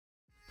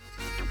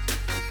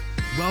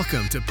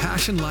Welcome to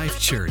Passion Life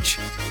Church.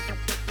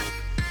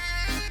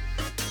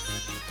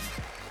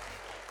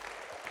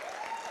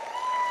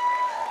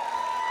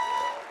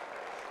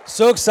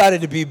 So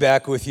excited to be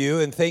back with you,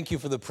 and thank you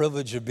for the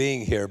privilege of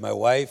being here. My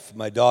wife,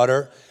 my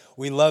daughter,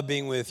 we love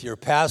being with your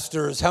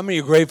pastors. How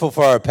many are grateful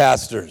for our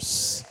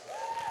pastors?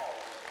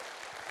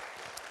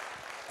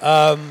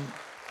 I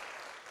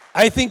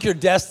think your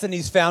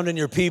destiny's found in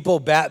your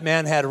people.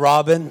 Batman had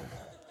Robin.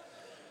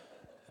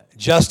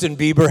 Justin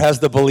Bieber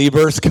has the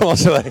Beliebers. Come on,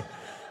 somebody.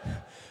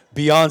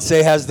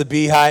 Beyonce has the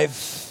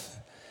Beehive.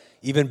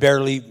 Even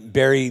Barry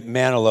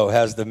Manilow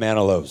has the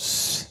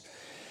Manilows.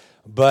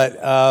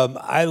 But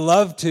I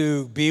love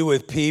to be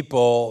with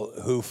people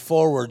who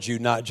forward you,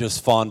 not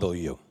just fondle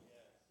you.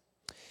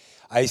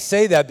 I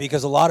say that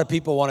because a lot of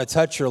people want to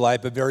touch your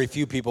life, but very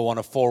few people want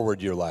to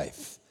forward your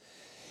life.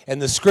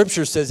 And the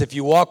scripture says if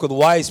you walk with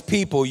wise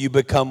people, you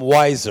become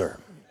wiser.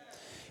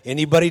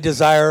 Anybody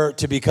desire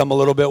to become a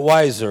little bit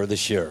wiser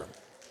this year?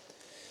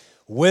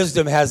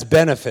 Wisdom has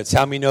benefits.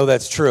 How many know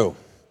that's true?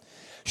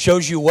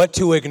 Shows you what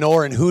to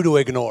ignore and who to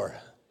ignore.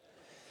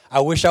 I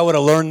wish I would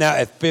have learned that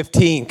at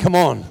 15. Come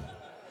on.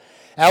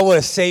 That would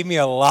have saved me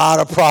a lot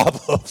of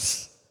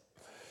problems.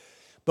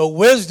 But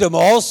wisdom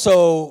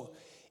also,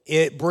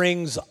 it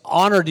brings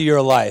honor to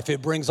your life.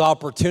 It brings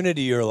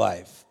opportunity to your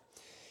life.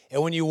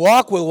 And when you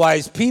walk with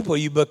wise people,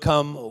 you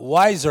become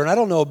wiser. And I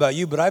don't know about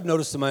you, but I've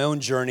noticed in my own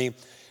journey,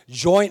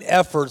 joint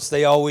efforts,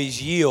 they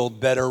always yield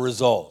better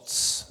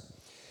results.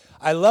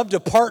 I love to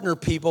partner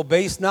people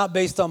not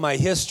based on my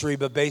history,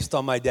 but based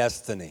on my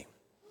destiny.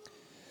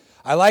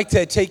 I like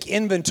to take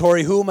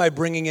inventory. Who am I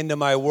bringing into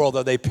my world?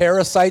 Are they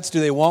parasites?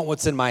 Do they want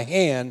what's in my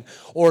hand?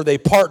 Or are they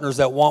partners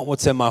that want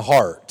what's in my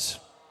heart?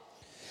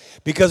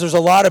 Because there's a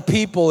lot of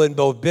people in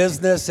both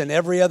business and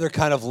every other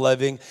kind of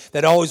living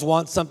that always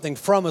want something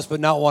from us, but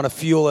not want to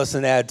fuel us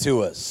and add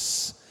to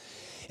us.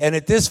 And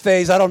at this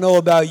phase, I don't know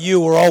about you,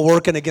 we're all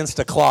working against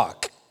a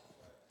clock.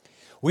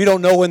 We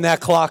don't know when that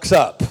clock's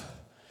up.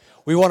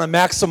 We want to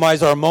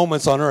maximize our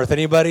moments on earth.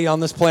 Anybody on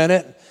this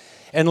planet?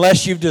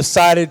 Unless you've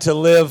decided to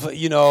live,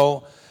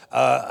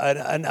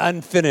 an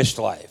unfinished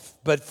life.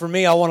 But for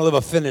me, I want to live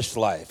a finished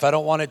life. I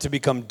don't want it to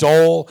become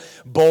dull,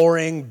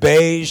 boring,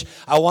 beige.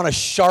 I want to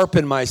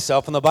sharpen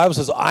myself. And the Bible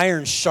says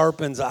iron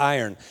sharpens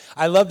iron.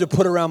 I love to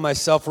put around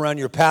myself, around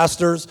your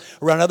pastors,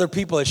 around other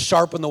people that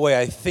sharpen the way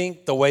I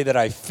think, the way that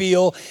I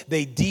feel.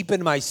 They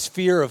deepen my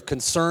sphere of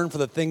concern for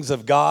the things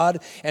of God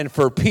and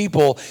for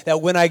people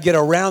that when I get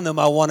around them,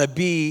 I want to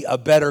be a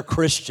better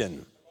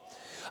Christian.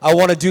 I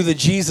want to do the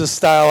Jesus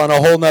style on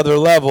a whole nother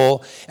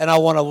level, and I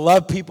want to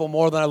love people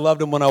more than I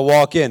loved them when I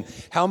walk in.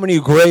 How many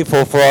are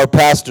grateful for our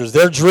pastors?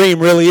 Their dream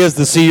really is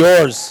to see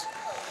yours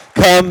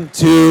come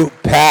to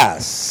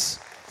pass.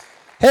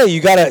 Hey,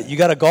 you got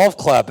a golf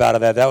clap out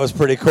of that. That was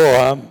pretty cool,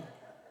 huh?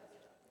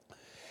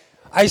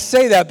 I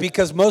say that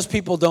because most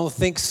people don't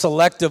think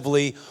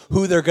selectively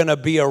who they're going to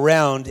be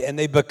around, and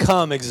they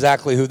become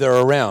exactly who they're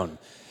around.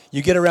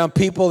 You get around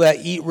people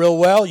that eat real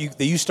well,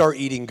 you start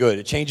eating good.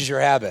 It changes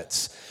your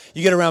habits.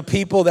 You get around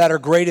people that are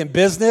great in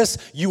business,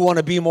 you want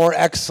to be more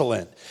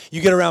excellent. You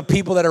get around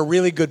people that are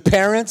really good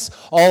parents,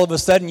 all of a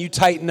sudden you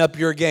tighten up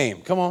your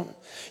game. Come on.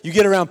 You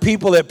get around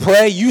people that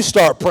pray, you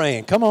start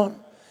praying. Come on.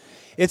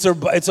 It's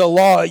a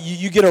law.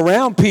 You get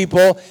around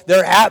people,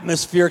 their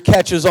atmosphere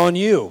catches on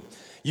you.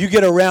 You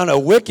get around a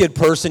wicked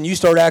person, you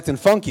start acting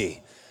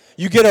funky.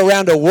 You get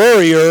around a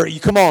worrier,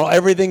 come on,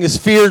 everything is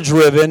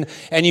fear-driven,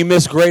 and you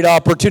miss great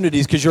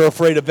opportunities because you're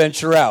afraid to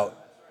venture out.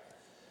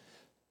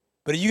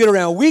 But if you get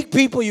around weak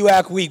people, you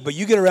act weak. But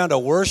you get around a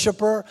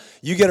worshiper,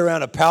 you get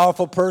around a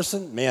powerful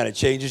person, man, it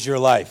changes your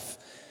life.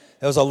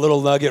 That was a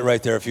little nugget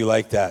right there if you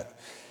like that.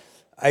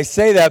 I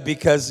say that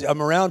because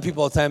I'm around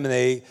people all the time, and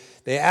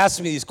they ask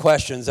me these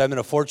questions. I'm in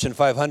a Fortune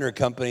 500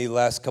 company the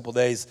last couple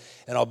days,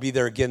 and I'll be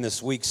there again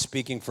this week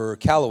speaking for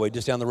Callaway,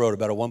 just down the road,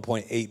 about a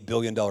 $1.8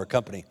 billion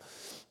company.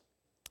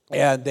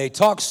 And they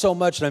talk so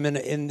much, and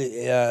I'm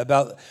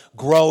about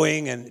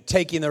growing and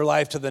taking their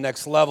life to the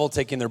next level,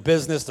 taking their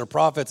business, their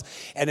profits,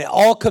 and it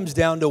all comes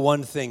down to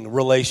one thing: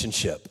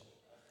 relationship.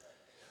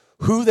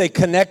 Who they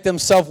connect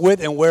themselves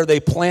with and where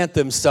they plant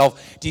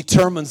themselves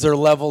determines their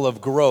level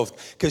of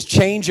growth. Because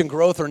change and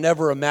growth are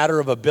never a matter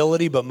of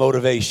ability, but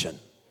motivation.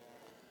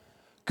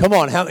 Come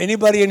on,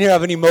 anybody in here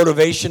have any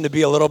motivation to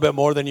be a little bit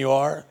more than you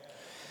are?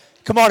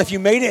 Come on, if you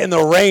made it in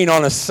the rain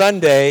on a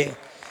Sunday,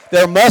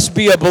 there must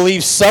be a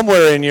belief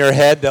somewhere in your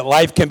head that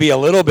life can be a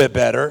little bit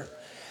better,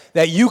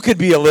 that you could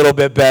be a little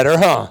bit better,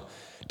 huh?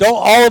 Don't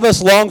all of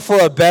us long for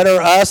a better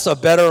us, a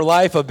better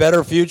life, a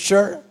better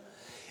future?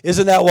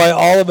 Isn't that why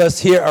all of us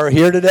here are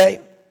here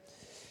today?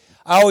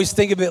 I always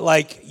think of it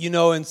like,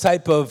 in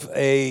type of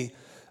an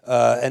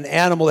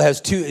animal that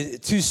has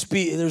two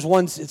speed.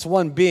 It's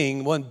one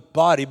being, one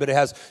body, but it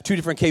has two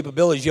different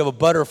capabilities. You have a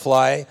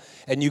butterfly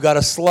and you got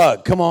a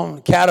slug. Come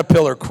on,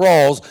 caterpillar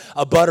crawls,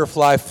 a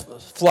butterfly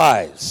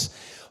flies.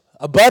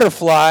 A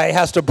butterfly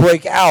has to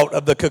break out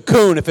of the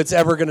cocoon if it's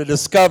ever going to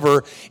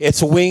discover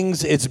its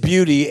wings, its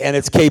beauty, and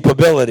its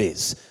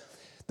capabilities.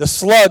 The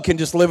slug can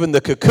just live in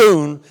the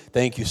cocoon.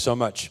 Thank you so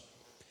much.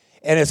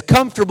 and is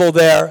comfortable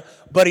there,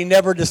 but he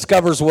never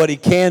discovers what he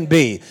can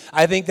be.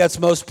 I think that's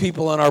most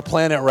people on our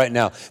planet right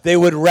now. They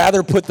would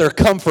rather put their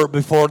comfort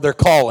before their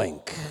calling.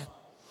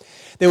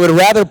 They would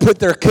rather put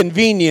their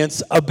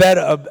convenience ahead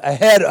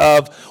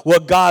of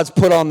what God's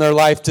put on their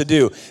life to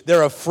do.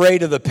 They're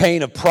afraid of the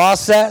pain of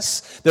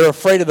process. They're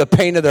afraid of the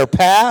pain of their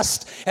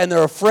past. And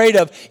they're afraid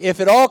of, if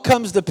it all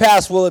comes to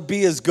pass, will it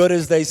be as good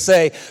as they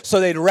say?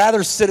 So they'd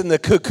rather sit in the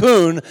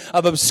cocoon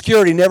of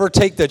obscurity, never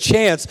take the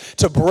chance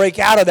to break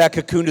out of that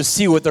cocoon to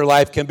see what their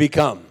life can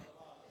become.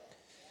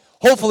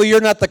 Hopefully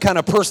you're not the kind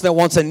of person that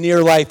wants a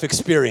near-life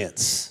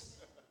experience.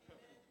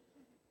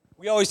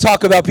 We always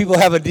talk about people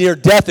have a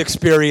near-death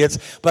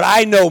experience, but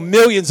I know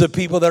millions of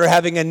people that are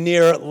having a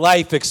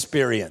near-life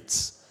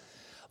experience.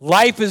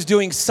 Life is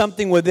doing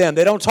something with them.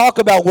 They don't talk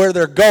about where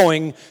they're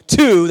going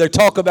to, they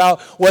talk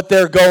about what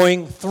they're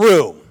going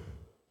through.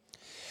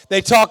 They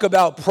talk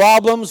about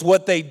problems,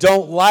 what they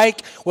don't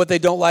like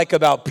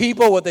about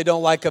people, what they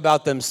don't like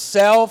about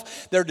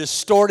themselves. Their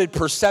distorted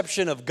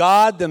perception of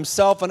God,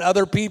 themselves, and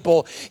other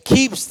people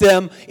keeps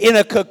them in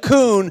a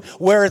cocoon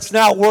where it's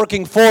not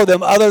working for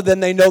them other than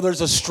they know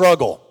there's a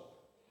struggle.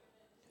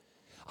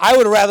 I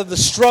would rather the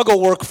struggle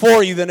work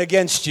for you than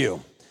against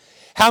you.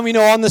 How many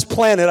know on this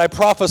planet, I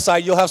prophesy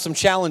you'll have some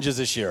challenges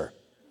this year?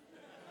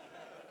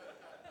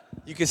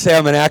 You can say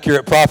I'm an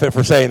accurate prophet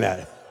for saying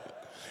that.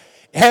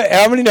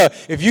 How many know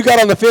if you got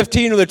on the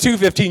 15 or the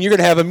 215, you're going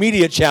to have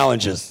immediate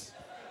challenges?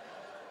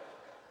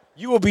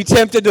 You will be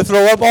tempted to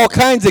throw up all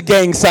kinds of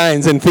gang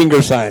signs and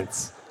finger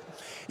signs.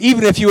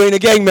 Even if you ain't a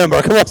gang member.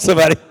 Come on,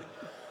 somebody.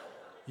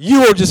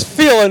 You will just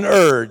feel an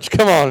urge.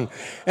 Come on.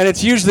 And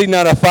it's usually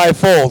not a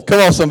fivefold. Come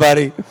on,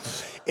 somebody.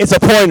 It's a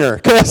pointer.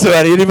 Come on,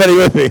 somebody. Anybody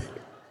with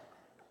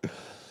me?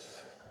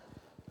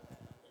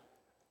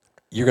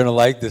 You're going to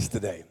like this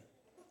today.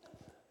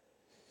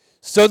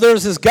 So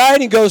there's this guy,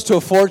 and he goes to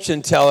a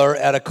fortune teller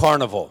at a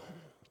carnival.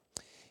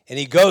 And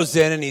he goes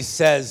in and he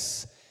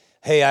says,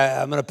 hey,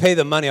 I'm going to pay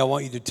the money. I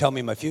want you to tell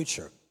me my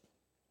future.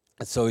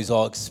 And so he's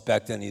all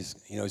expectant. He's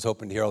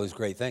hoping to hear all these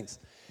great things.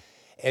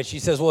 And she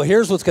says, well,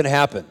 here's what's going to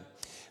happen.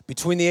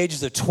 Between the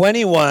ages of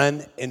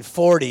 21 and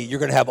 40, you're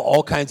going to have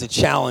all kinds of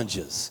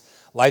challenges.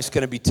 Life's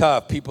going to be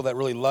tough. People that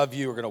really love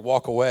you are going to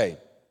walk away.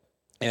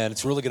 And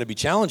it's really going to be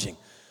challenging.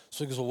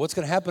 So he goes, well, what's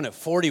going to happen at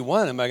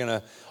 41? Am I going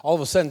to, all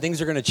of a sudden,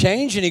 things are going to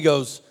change? And he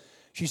goes,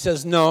 she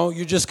says, no,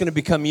 you're just going to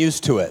become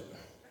used to it.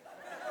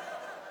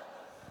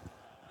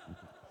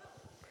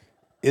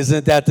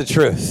 Isn't that the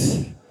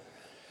truth?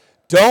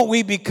 Don't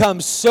we become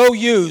so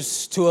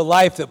used to a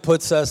life that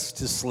puts us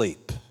to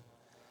sleep?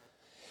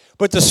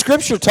 But the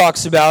scripture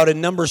talks about in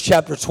Numbers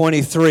chapter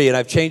 23, and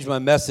I've changed my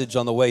message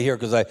on the way here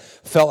because I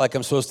felt like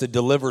I'm supposed to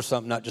deliver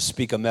something, not just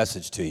speak a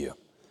message to you.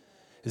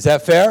 Is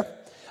that fair?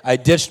 I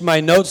ditched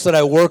my notes that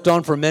I worked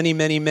on for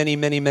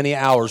many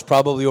hours,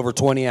 probably over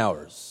 20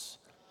 hours.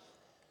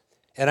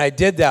 And I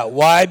did that.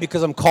 Why?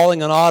 Because I'm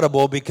calling an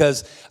audible,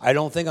 because I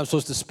don't think I'm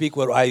supposed to speak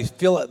what I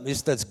feel, at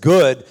least that's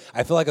good.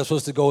 I feel like I'm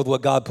supposed to go with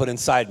what God put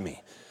inside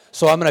me.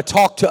 So I'm going to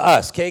talk to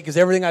us, okay? Because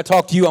everything I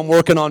talk to you, I'm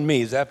working on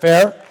me. Is that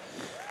fair?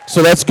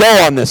 So let's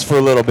go on this for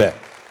a little bit.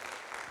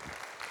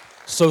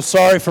 So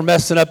sorry for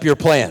messing up your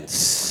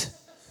plans.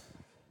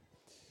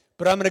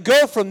 But I'm going to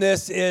go from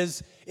this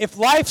is, if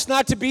life's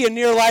not to be a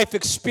near-life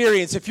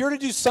experience, if you're to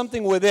do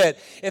something with it,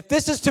 if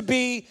this is to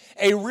be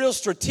a real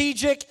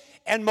strategic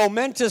and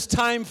momentous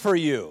time for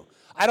you,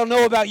 I don't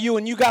know about you,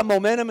 when you got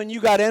momentum and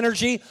you got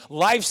energy,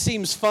 life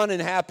seems fun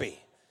and happy.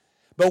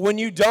 But when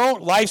you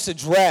don't, life's a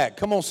drag.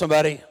 Come on,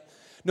 somebody.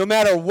 No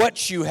matter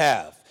what you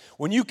have.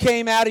 When you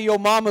came out of your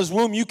mama's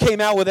womb, you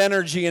came out with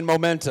energy and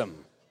momentum.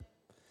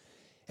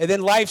 And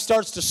then life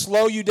starts to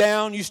slow you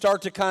down. You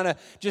start to kind of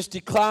just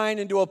decline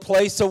into a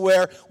place of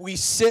where we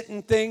sit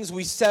in things,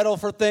 we settle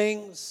for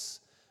things,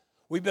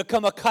 we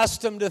become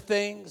accustomed to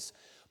things.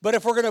 But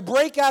if we're going to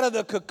break out of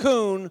the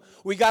cocoon,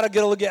 we got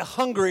to get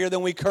hungrier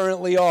than we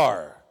currently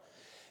are.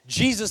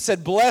 Jesus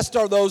said, blessed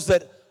are those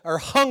that are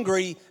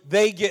hungry,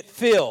 they get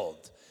filled.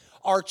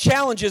 Our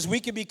challenge is we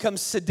can become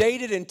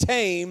sedated and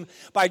tame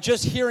by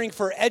just hearing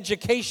for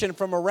education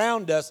from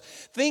around us.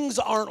 Things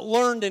aren't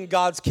learned in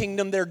God's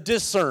kingdom, they're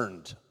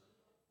discerned.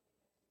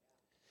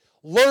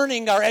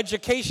 Learning our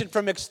education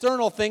from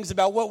external things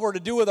about what we're to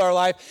do with our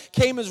life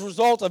came as a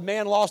result of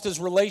man lost his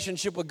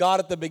relationship with God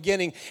at the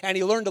beginning, and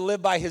he learned to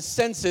live by his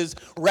senses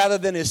rather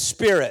than his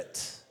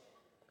spirit.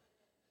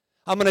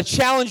 I'm going to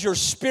challenge your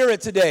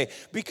spirit today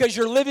because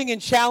you're living in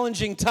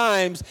challenging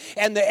times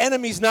and the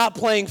enemy's not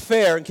playing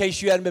fair, in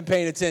case you hadn't been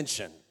paying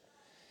attention.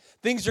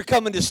 Things are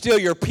coming to steal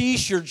your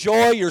peace, your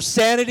joy, your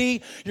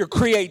sanity, your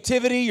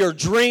creativity, your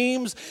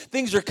dreams.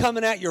 Things are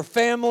coming at your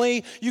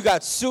family. You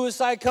got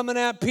suicide coming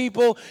at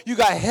people. You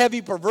got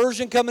heavy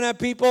perversion coming at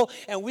people.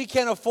 And we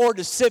can't afford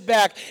to sit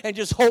back and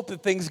just hope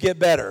that things get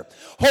better.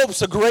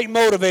 Hope's a great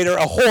motivator,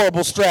 a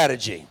horrible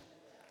strategy.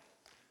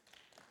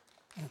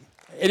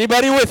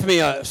 Anybody with me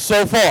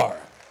so far?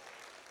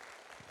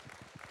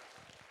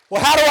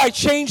 Well, how do I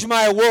change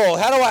my world?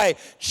 How do I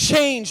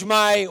change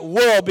my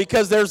world?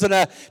 Because there's an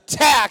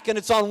attack, and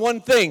it's on one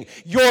thing,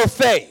 your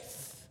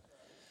faith.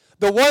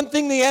 The one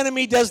thing the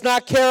enemy does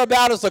not care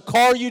about is the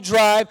car you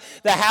drive,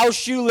 the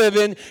house you live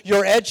in,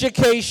 your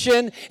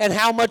education, and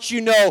how much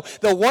you know.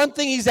 The one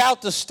thing he's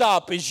out to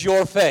stop is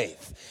your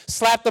faith.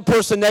 Slap the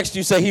person next to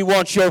you, say, he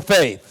wants your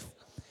faith.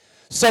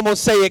 Someone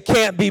say it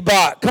can't be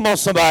bought. Come on,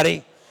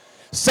 somebody.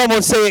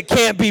 Someone say it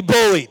can't be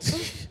bullied.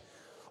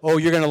 Oh,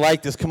 you're going to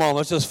like this. Come on,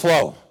 let's just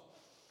flow.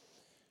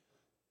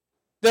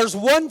 There's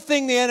one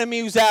thing the enemy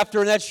is after,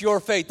 and that's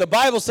your faith. The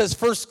Bible says,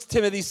 1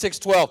 Timothy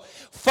 6:12,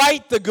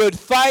 fight the good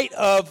fight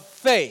of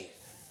faith.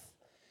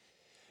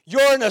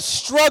 You're in a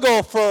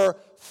struggle for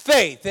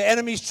faith. The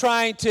enemy's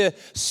trying to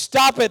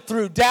stop it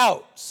through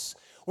doubts,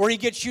 where he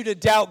gets you to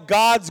doubt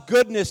God's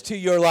goodness to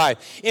your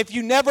life. If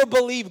you never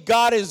believe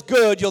God is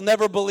good, you'll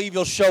never believe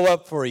he'll show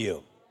up for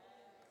you.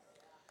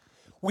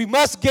 We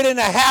must get in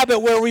a habit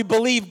where we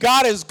believe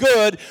God is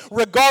good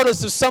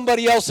regardless of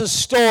somebody else's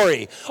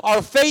story.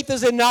 Our faith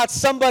is in not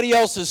somebody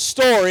else's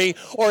story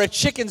or a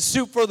chicken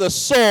soup for the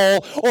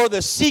soul or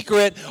The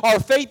Secret. Our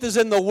faith is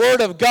in the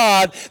Word of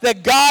God,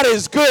 that God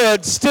is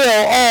good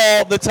still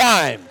all the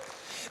time.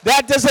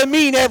 That doesn't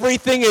mean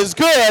everything is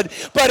good,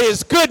 but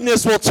his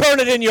goodness will turn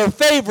it in your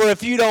favor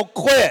if you don't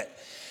quit.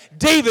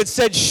 David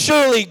said,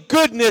 surely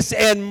goodness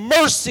and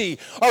mercy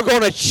are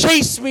going to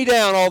chase me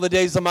down all the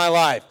days of my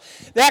life.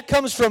 That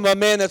comes from a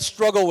man that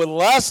struggled with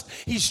lust.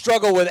 He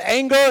struggled with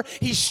anger.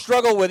 He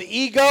struggled with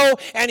ego.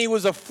 And he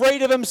was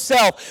afraid of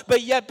himself.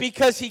 But yet,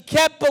 because he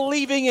kept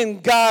believing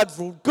in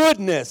God's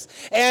goodness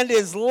and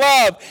his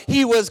love,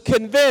 he was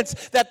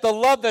convinced that the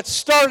love that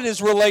started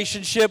his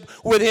relationship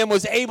with him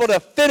was able to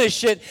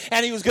finish it.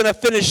 And he was going to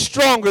finish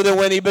stronger than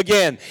when he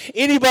began.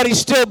 Anybody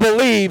still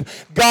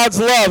believe God's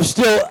love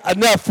still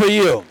enough for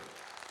you?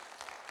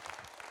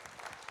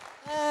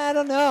 I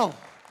don't know.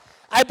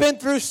 I've been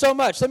through so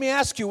much. Let me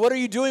ask you, what are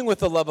you doing with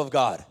the love of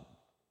God?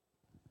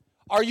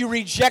 Are you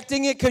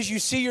rejecting it because you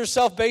see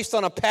yourself based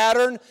on a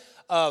pattern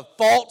of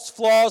faults,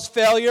 flaws,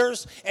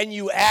 failures, and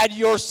you add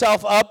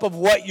yourself up of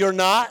what you're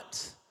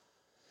not?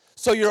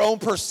 So your own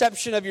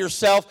perception of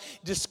yourself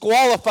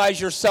disqualifies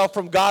yourself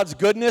from God's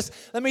goodness.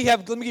 Let me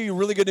give you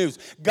really good news.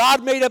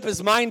 God made up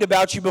his mind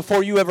about you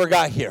before you ever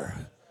got here.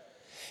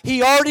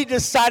 He already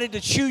decided to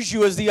choose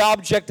you as the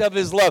object of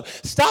his love.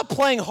 Stop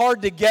playing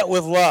hard to get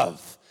with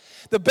love.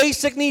 The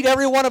basic need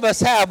every one of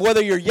us have,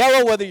 whether you're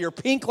yellow, whether you're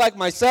pink like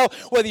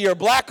myself, whether you're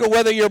black or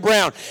whether you're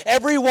brown.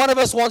 Every one of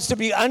us wants to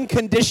be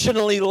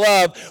unconditionally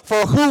loved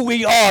for who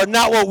we are,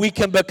 not what we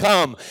can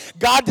become.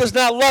 God does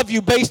not love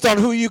you based on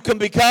who you can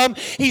become.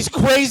 He's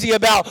crazy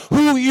about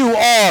who you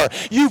are.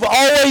 You've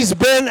always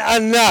been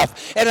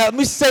enough. And let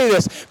me say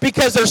this,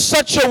 because there's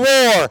such a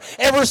war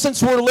ever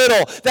since we're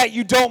little that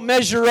you don't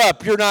measure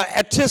up. You're not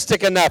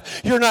artistic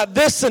enough. You're not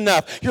this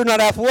enough. You're not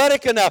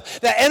athletic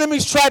enough. The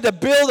enemy's tried to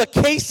build a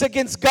case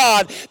against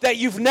God that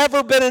you've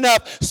never been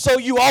enough, so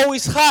you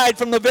always hide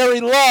from the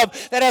very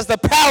love that has the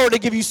power to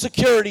give you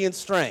security and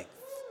strength.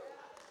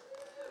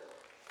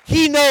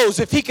 He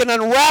knows if he can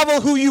unravel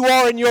who you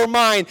are in your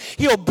mind,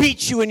 he'll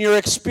beat you in your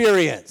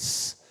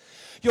experience.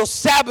 You'll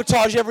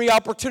sabotage every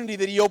opportunity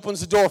that he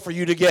opens the door for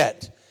you to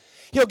get.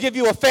 He'll give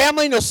you a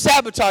family and he'll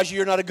sabotage you.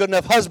 You're not a good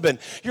enough husband.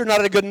 You're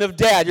not a good enough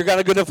dad. You're not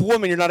a good enough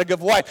woman. You're not a good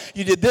wife.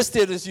 You did this,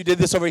 you did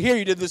this over here,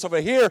 you did this over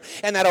here.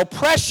 And that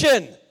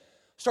oppression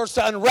starts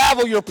to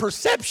unravel your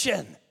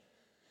perception,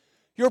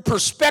 your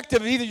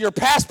perspective of either your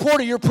passport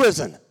or your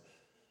prison.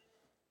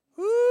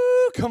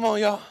 Woo, come on,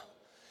 y'all.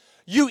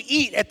 You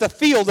eat at the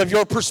field of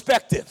your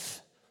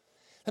perspective.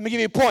 Let me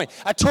give you a point.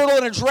 A turtle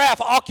and a giraffe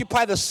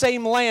occupy the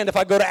same land if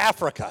I go to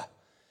Africa.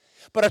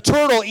 But a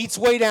turtle eats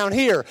way down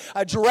here,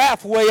 a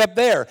giraffe way up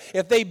there.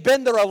 If they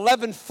bend their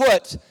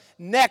 11-foot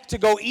neck to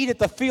go eat at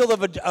the field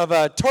of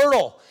a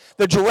turtle,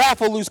 the giraffe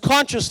will lose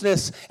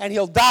consciousness and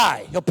he'll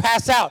die. He'll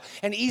pass out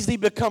and easily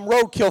become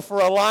roadkill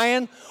for a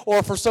lion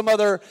or for some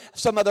other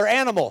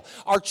animal.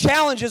 Our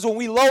challenge is when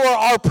we lower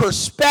our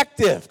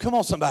perspective, come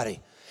on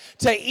somebody,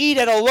 to eat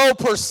at a low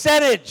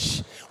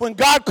percentage. When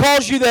God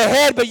calls you the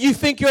head but you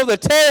think you're the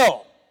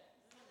tail.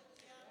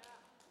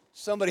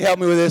 Somebody help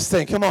me with this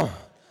thing, come on.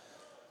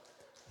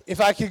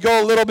 If I could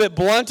go a little bit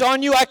blunt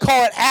on you, I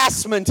call it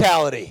ass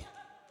mentality.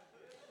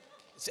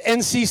 It's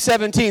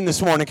NC-17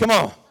 this morning, come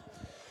on.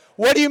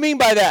 What do you mean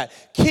by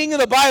that? King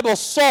of the Bible,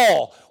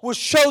 Saul, was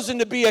chosen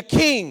to be a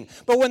king.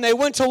 But when they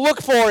went to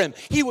look for him,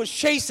 he was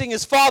chasing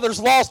his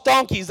father's lost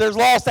donkeys, their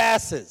lost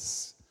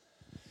asses.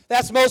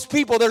 That's most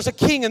people. There's a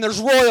king and there's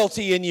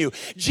royalty in you.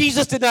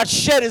 Jesus did not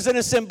shed his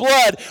innocent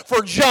blood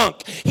for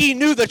junk. He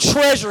knew the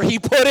treasure he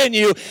put in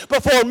you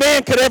before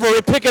man could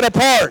ever pick it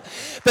apart.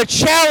 The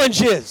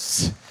challenge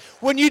is,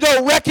 when you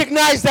don't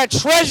recognize that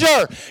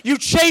treasure, you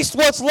chase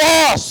what's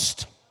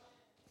lost.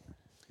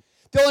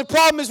 The only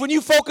problem is when you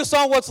focus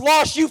on what's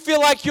lost, you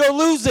feel like you're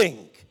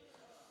losing.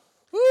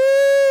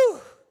 Woo!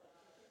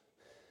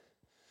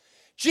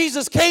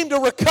 Jesus came to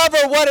recover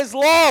what is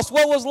lost.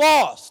 What was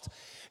lost?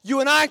 You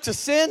and I to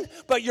sin,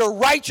 but your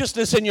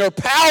righteousness and your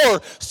power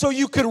so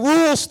you could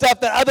rule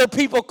stuff that other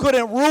people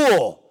couldn't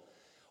rule.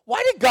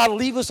 Why did God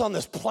leave us on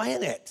this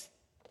planet?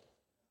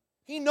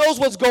 He knows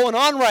what's going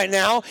on right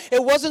now.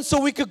 It wasn't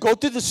so we could go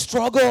through the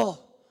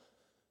struggle,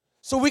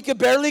 so we could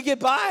barely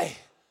get by,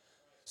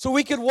 so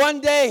we could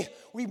one day,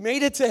 we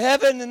made it to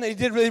heaven, and they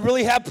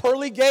really have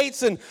pearly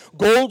gates and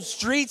gold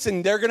streets,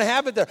 and they're going to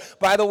have it there.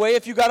 By the way,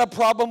 if you got a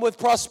problem with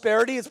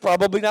prosperity, it's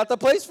probably not the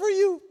place for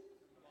you.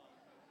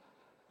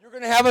 You're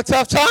going to have a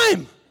tough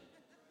time.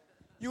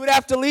 You would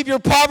have to leave your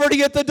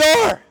poverty at the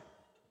door,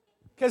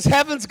 because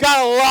heaven's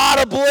got a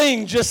lot of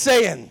bling, just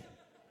saying.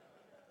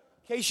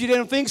 In case you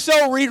didn't think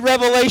so, read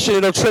Revelation.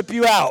 It'll trip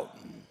you out.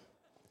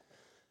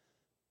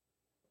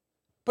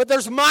 But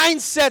there's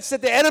mindsets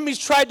that the enemy's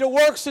tried to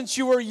work since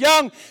you were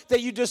young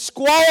that you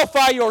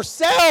disqualify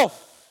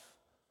yourself.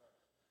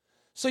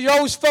 So you're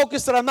always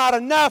focused that I'm not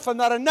enough,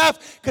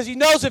 because he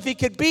knows if he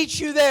could beat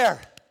you there,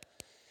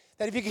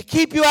 that if he could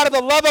keep you out of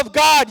the love of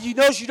God, he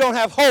knows you don't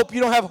have hope.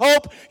 You don't have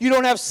hope, you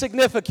don't have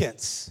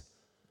significance.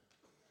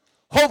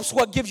 Hope's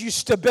what gives you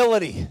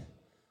stability.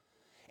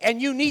 And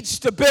you need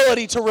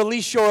stability to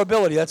release your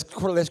ability. That's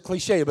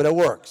cliche, but it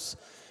works.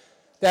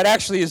 That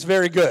actually is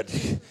very good.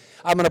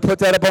 I'm going to put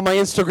that up on my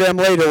Instagram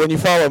later when you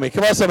follow me.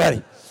 Come on,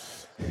 somebody.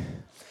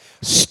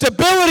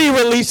 Stability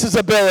releases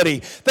ability.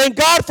 Thank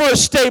God for a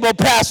stable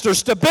pastor.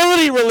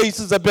 Stability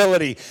releases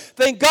ability.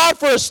 Thank God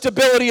for a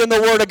stability in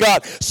the Word of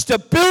God.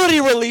 Stability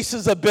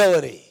releases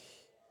ability.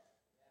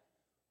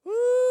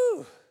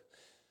 Woo.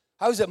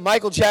 I was at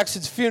Michael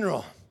Jackson's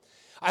funeral.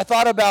 I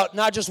thought about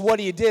not just what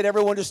he did.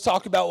 Everyone just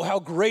talked about how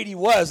great he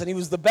was, and he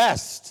was the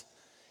best.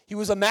 He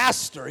was a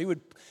master. He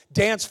would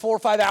dance 4 or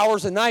 5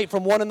 hours a night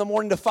from 1 in the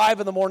morning to 5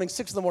 in the morning,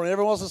 6 in the morning.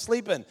 Everyone else was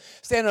sleeping.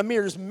 Stand in a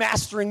mirror, just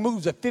mastering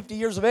moves at 50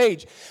 years of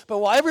age. But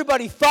while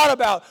everybody thought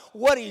about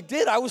what he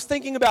did, I was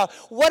thinking about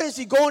what is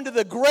he going to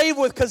the grave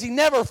with, because he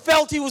never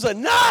felt he was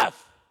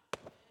enough.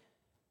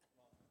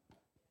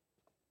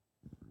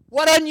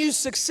 What unused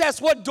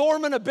success, what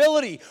dormant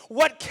ability,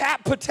 what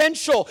cap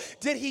potential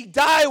did he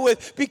die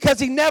with because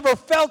he never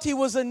felt he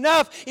was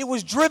enough? It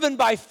was driven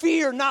by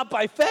fear, not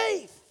by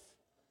faith.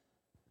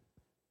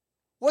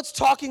 What's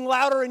talking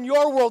louder in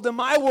your world than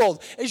my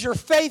world? Is your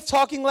faith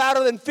talking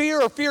louder than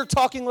fear, or fear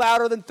talking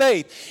louder than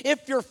faith?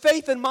 If your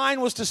faith and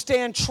mine was to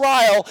stand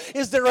trial,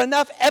 is there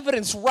enough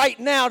evidence right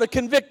now to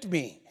convict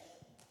me?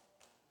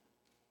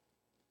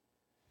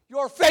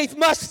 Your faith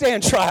must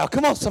stand trial.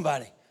 Come on,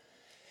 somebody.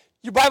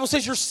 Your Bible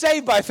says you're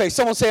saved by faith.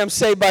 Someone say, I'm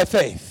saved by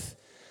faith.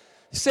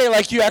 Say it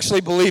like you actually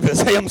believe it.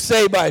 Say, I'm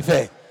saved by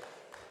faith.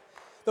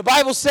 The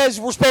Bible says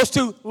we're supposed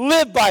to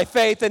live by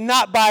faith and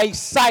not by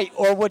sight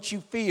or what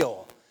you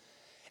feel.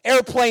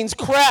 Airplanes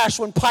crash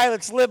when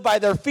pilots live by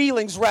their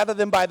feelings rather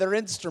than by their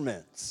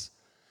instruments.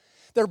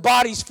 Their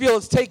bodies feel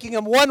it's taking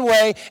them one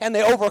way, and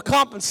they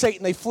overcompensate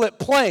and they flip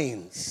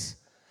planes.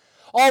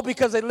 All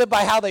because they live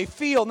by how they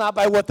feel, not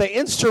by what the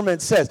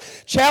instrument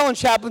says.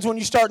 Challenge happens when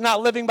you start not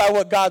living by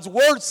what God's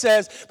word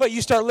says, but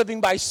you start living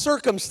by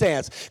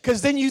circumstance.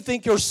 Because then you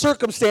think your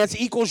circumstance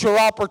equals your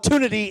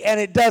opportunity, and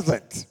it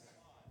doesn't.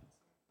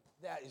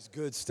 That is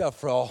good stuff,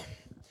 bro.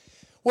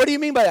 What do you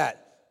mean by that?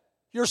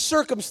 Your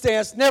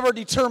circumstance never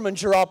determines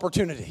your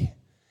opportunity.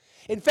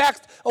 In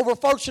fact, over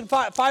Fortune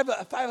 5,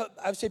 I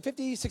would say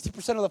 50,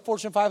 60% of the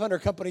Fortune 500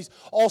 companies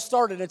all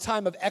started in a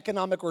time of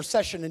economic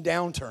recession and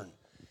downturn.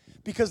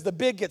 Because the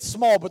big get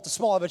small, but the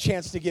small have a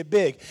chance to get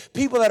big.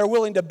 People that are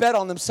willing to bet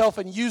on themselves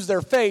and use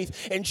their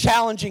faith in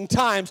challenging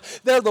times,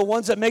 they're the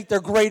ones that make their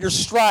greater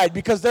stride,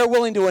 because they're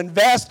willing to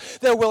invest,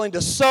 they're willing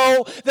to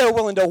sow, they're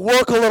willing to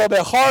work a little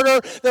bit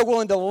harder, they're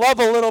willing to love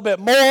a little bit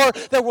more,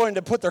 they're willing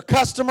to put their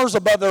customers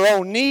above their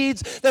own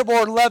needs, they're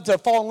more loved to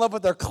fall in love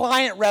with their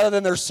client rather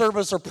than their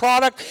service or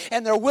product,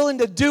 and they're willing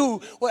to do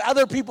what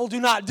other people do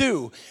not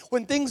do.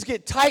 When things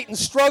get tight and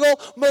struggle,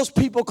 most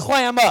people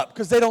clam up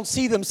because they don't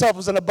see themselves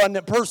as an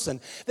abundant person.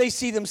 They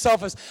see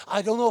themselves as,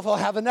 I don't know if I'll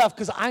have enough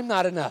because I'm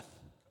not enough.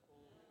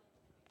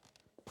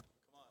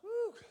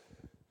 Woo.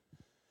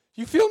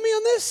 You feel me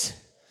on this?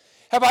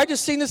 Have I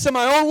just seen this in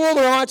my own world,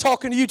 or am I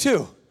talking to you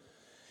too?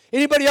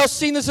 Anybody else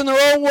seen this in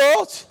their own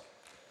world?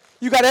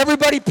 You got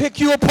everybody pick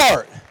you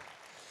apart.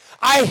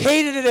 I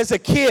hated it as a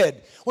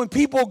kid when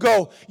people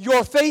go,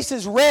 your face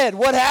is red.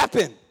 What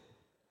happened?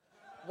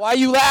 Why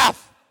you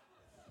laugh?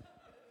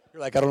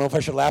 You're like, I don't know if I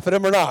should laugh at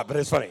him or not, but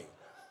it's funny.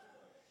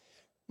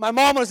 My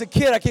mom, was a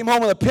kid, I came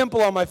home with a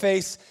pimple on my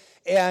face,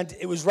 and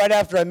it was right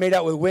after I made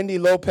out with Wendy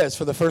Lopez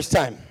for the first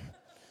time.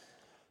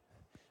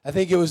 I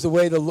think it was the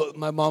way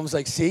my mom was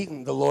like, see,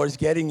 the Lord's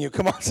getting you.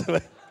 Come on,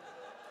 somebody.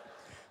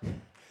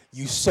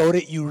 You sowed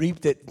it, you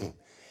reaped it.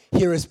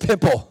 Here is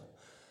pimple.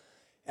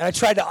 And I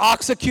tried to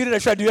execute it. I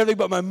tried to do everything,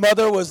 but my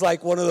mother was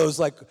like one of those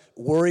like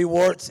worry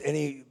warts.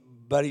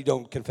 Anybody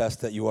don't confess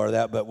that you are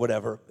that, but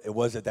whatever. It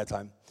was at that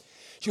time.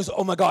 She goes,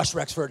 oh my gosh,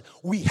 Rexford,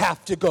 we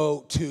have to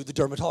go to the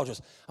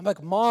dermatologist. I'm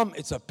like, Mom,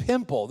 it's a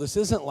pimple. This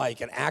isn't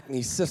like an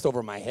acne cyst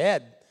over my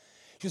head.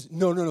 She goes,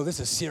 no, this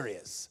is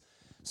serious.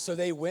 So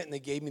they went and they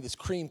gave me this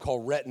cream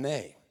called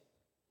Retin-A.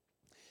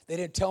 They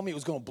didn't tell me it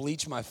was going to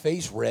bleach my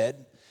face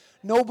red.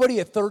 Nobody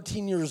at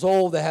 13 years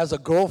old that has a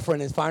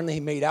girlfriend and finally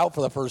made out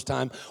for the first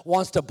time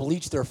wants to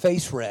bleach their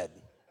face red.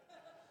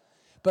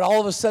 But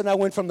all of a sudden I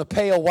went from the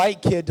pale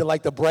white kid to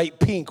like the bright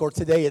pink, or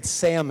today it's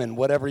salmon,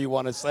 whatever you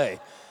want to say.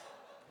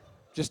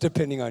 Just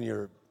depending on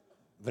your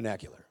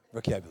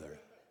vocabulary.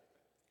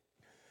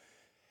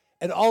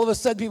 And all of a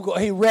sudden people go,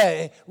 hey,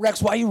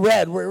 Rex, why you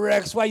red?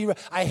 Rex, why you red?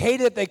 I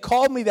hate it. They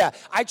called me that.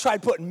 I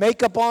tried putting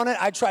makeup on it.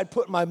 I tried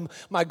putting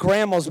my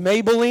grandma's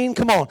Maybelline.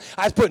 Come on.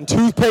 I was putting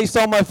toothpaste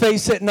on my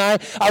face at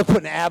night. I was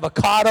putting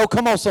avocado.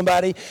 Come on,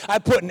 somebody. I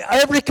put in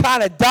every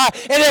kind of dye,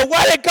 and it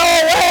wouldn't go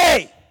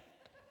away.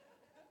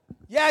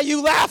 Yeah,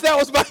 you laugh. That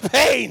was my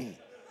pain.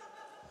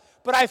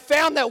 But I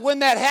found that when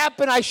that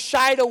happened, I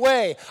shied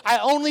away. I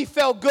only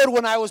felt good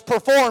when I was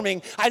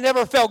performing. I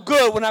never felt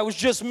good when I was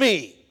just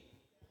me.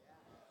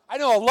 I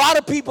know a lot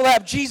of people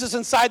have Jesus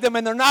inside them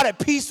and they're not at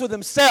peace with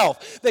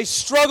themselves. They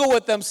struggle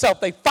with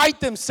themselves. They fight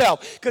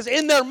themselves because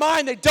in their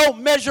mind they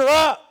don't measure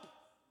up.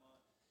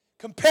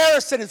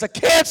 Comparison is a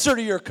cancer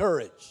to your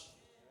courage.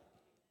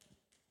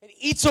 It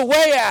eats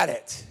away at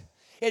it.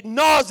 It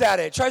gnaws at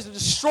it. It tries to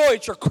destroy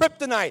it. Your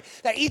kryptonite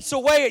that eats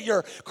away at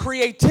your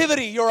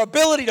creativity, your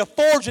ability to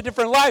forge a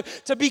different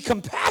life, to be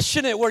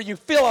compassionate where you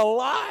feel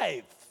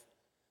alive.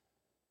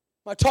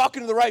 Am I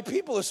talking to the right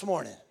people this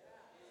morning?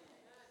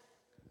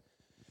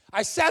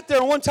 I sat there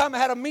and one time I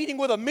had a meeting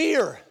with a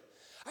mirror.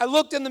 I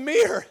looked in the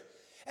mirror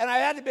and I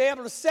had to be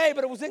able to say,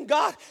 but it was in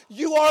God,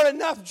 you are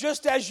enough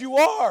just as you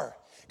are.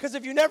 Because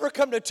if you never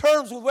come to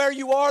terms with where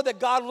you are, that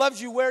God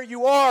loves you where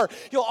you are,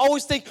 you'll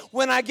always think,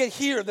 when I get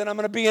here, then I'm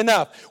going to be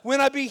enough.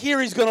 When I be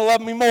here, he's going to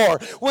love me more.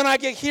 When I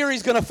get here,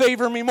 he's going to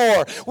favor me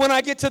more. When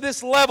I get to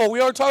this level, we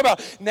already talk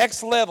about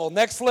next level.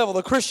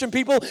 The Christian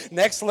people,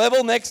 next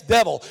level, next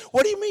devil.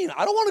 What do you mean?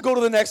 I don't want to go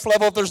to the next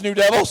level if there's new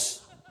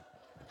devils.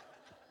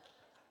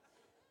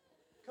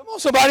 Come on,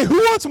 somebody, who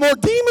wants more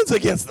demons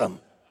against them?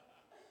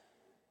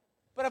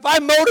 But if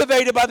I'm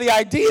motivated by the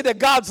idea that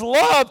God's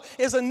love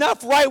is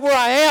enough right where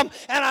I am,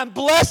 and I'm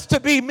blessed to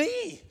be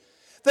me,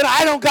 then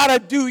I don't got to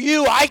do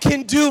you. I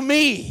can do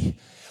me.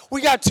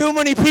 We got too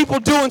many people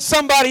doing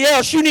somebody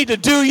else. You need to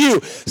do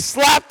you.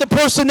 Slap the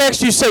person next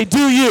to you, say,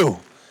 do you.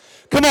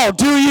 Come on,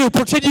 do you.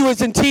 Pretend you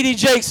was in T.D.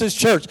 Jakes'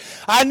 church.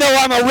 I know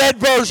I'm a red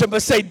version,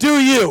 but say, do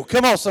you.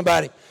 Come on,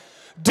 somebody.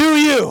 Do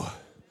you.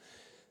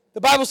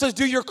 The Bible says,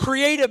 do your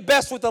creative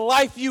best with the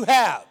life you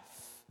have.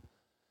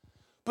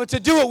 But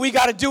to do it, we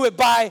got to do it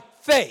by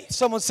faith.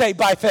 Someone say,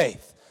 by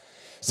faith.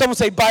 Someone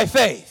say, by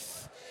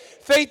faith.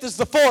 Faith is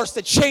the force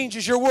that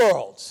changes your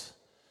world.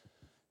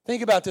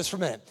 Think about this for a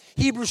minute.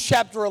 Hebrews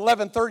chapter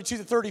 11, 32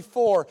 to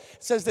 34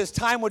 says this,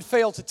 time would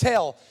fail to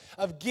tell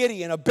of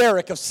Gideon, of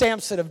Barak, of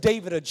Samson, of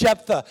David, of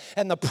Jephthah,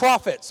 and the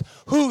prophets,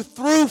 who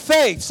through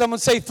faith, someone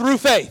say through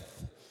faith,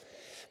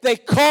 they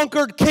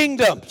conquered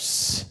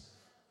kingdoms.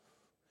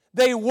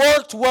 They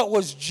worked what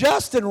was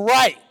just and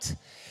right.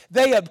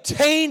 They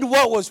obtained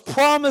what was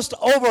promised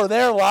over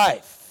their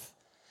life.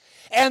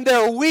 And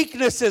their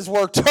weaknesses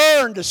were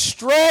turned to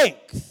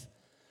strength.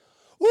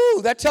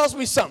 Ooh, that tells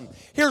me something.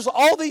 Here's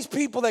all these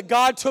people that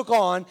God took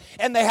on,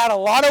 and they had a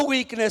lot of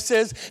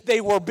weaknesses. They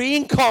were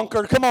being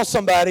conquered. Come on,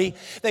 somebody.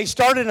 They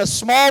started in a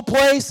small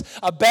place,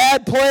 a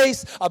bad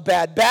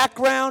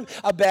background,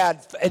 a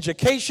bad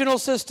educational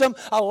system,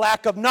 a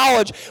lack of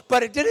knowledge.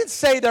 But it didn't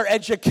say their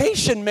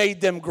education made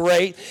them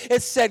great.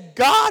 It said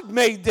God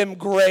made them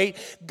great.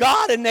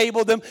 God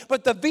enabled them.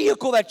 But the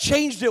vehicle that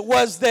changed it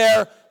was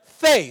their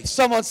faith.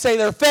 Someone say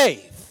their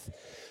faith.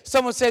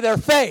 Someone say their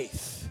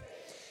faith.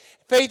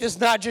 Faith is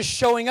not just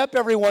showing up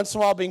every once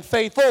in a while being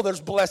faithful. There's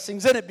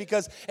blessings in it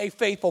because a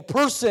faithful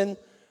person,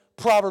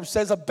 Proverbs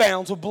says,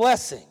 abounds with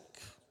blessing.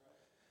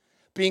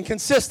 Being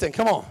consistent.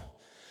 Come on.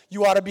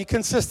 You ought to be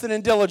consistent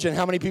and diligent.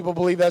 How many people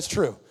believe that's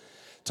true?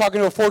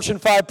 Talking to a Fortune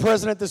 5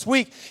 president this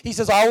week, he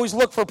says, I always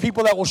look for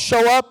people that will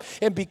show up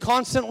and be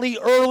constantly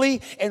early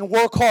and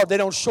work hard. They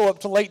don't show up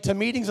too late to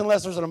meetings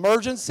unless there's an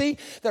emergency.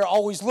 They're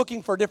always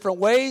looking for different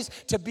ways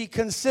to be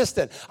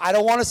consistent. I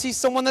don't want to see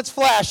someone that's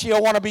flashy. I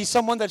want to be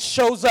someone that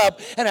shows up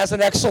and has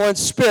an excellent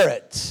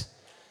spirit.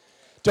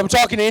 I'm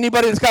talking to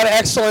anybody that's got an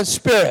excellent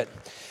spirit.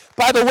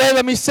 By the way,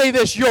 let me say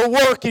this. Your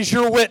work is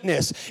your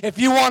witness. If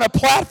you want a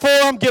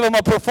platform, give them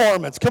a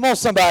performance. Come on,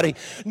 somebody.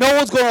 No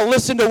one's going to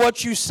listen to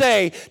what you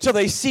say till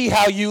they see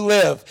how you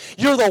live.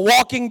 You're the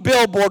walking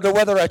billboard to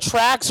whether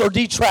attracts or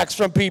detracts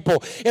from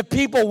people. If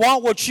people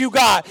want what you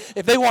got,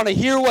 if they want to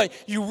hear what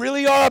you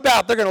really are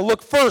about, they're going to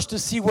look first to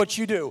see what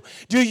you do.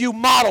 Do you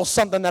model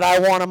something that I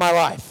want in my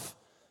life?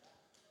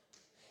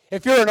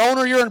 If you're an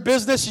owner, you're in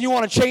business, and you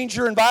want to change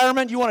your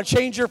environment, you want to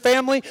change your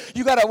family,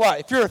 you got to what?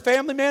 If you're a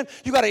family man,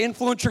 you got to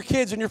influence your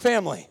kids and your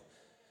family.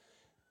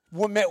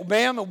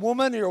 Ma'am, a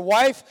woman, your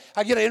wife,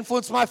 I got to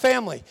influence my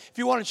family. If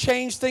you want to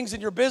change things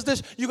in your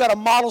business, you got to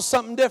model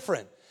something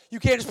different. You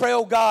can't just pray,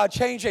 oh God,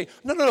 change it.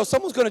 No.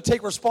 Someone's going to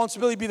take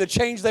responsibility, be the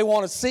change they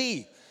want to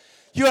see.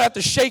 You have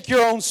to shake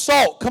your own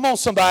salt. Come on,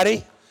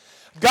 somebody.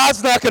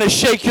 God's not going to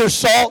shake your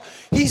salt.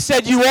 He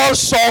said you are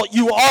salt,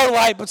 you are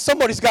light, but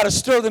somebody's got to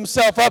stir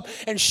themselves up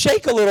and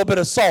shake a little bit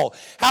of salt.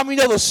 How many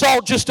know the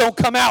salt just don't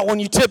come out when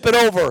you tip it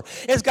over?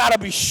 It's got to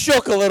be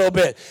shook a little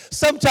bit.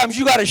 Sometimes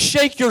you got to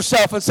shake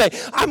yourself and say,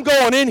 I'm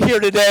going in here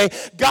today.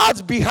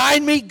 God's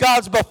behind me,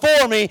 God's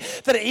before me,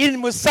 that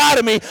inside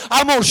of me,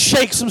 I'm going to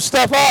shake some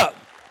stuff up.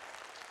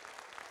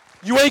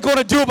 You ain't going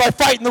to do it by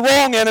fighting the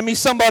wrong enemy,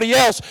 somebody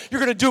else.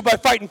 You're going to do it by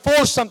fighting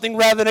for something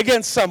rather than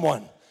against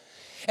someone.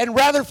 And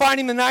rather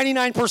finding the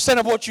 99%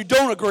 of what you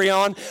don't agree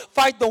on,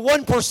 fight the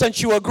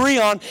 1% you agree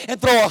on and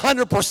throw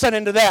 100%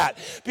 into that.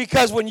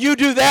 Because when you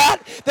do that,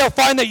 they'll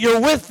find that you're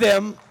with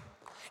them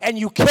and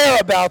you care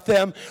about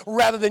them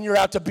rather than you're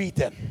out to beat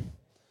them.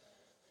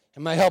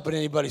 Am I helping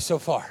anybody so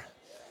far?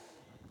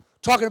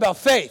 Talking about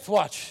faith,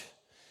 watch.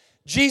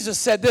 Jesus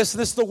said this,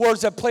 and this is the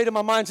words that played in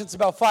my mind since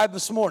about 5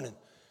 this morning.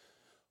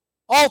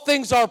 All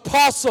things are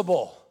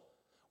possible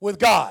with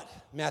God.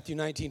 Matthew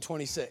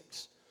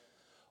 19:26.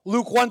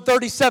 Luke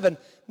 1:37.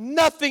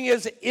 Nothing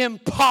is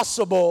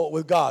impossible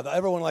with God.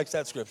 Everyone likes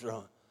that scripture,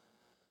 huh?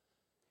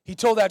 He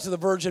told that to the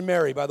Virgin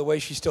Mary. By the way,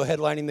 she's still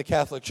headlining the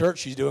Catholic Church.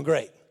 She's doing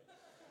great.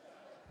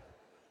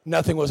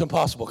 Nothing was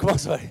impossible. Come on,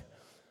 somebody.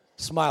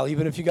 Smile.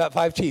 Even if you got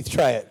 5 teeth,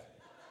 try it.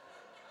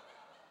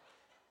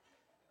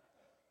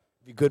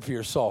 Be good for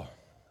your soul.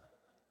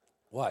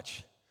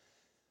 Watch.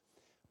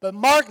 But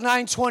Mark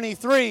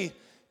 9:23,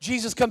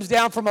 Jesus comes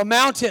down from a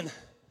mountain.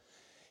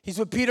 He's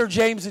with Peter,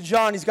 James, and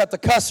John. He's got the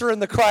cusser and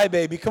the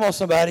crybaby. Come on,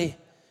 somebody.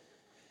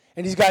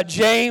 And he's got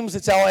James.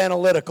 It's all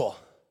analytical.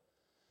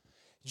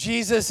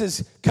 Jesus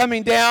is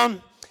coming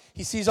down.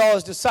 He sees all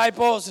his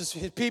disciples,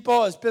 his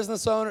people, his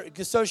business owner,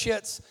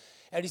 associates,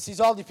 and he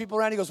sees all these people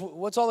around. He goes,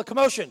 what's all the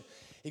commotion?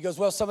 He goes,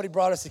 well, somebody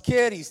brought us a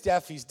kid. He's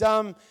deaf. He's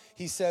dumb.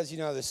 He says,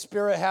 the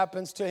spirit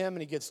happens to him,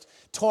 and he gets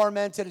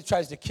tormented. It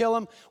tries to kill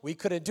him. We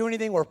couldn't do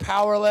anything. We're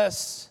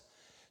powerless.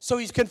 So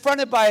he's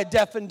confronted by a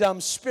deaf and dumb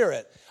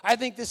spirit. I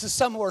think this is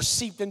somewhere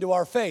seeped into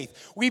our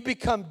faith. We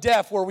become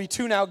deaf where we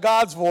tune out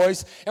God's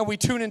voice, and we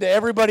tune into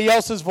everybody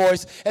else's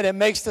voice, and it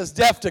makes us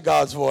deaf to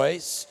God's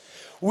voice.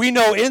 We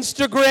know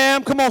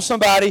Instagram. Come on,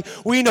 somebody.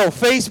 We know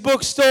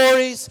Facebook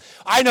stories.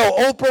 I know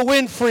Oprah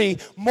Winfrey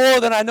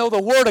more than I know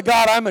the Word of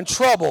God. I'm in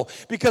trouble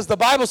because the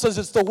Bible says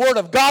it's the Word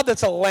of God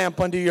that's a lamp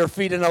under your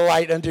feet and a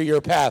light under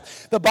your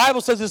path. The Bible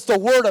says it's the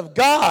Word of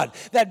God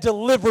that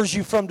delivers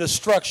you from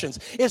destructions.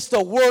 It's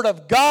the Word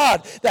of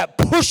God that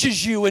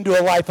pushes you into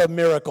a life of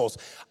miracles.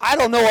 I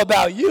don't know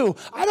about you.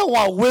 I don't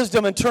want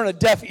wisdom and turn a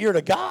deaf ear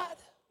to God.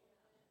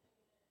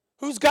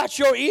 Who's got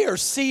your ear?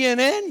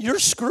 CNN? You're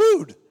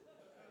screwed.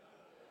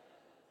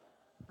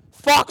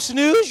 Fox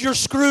News, you're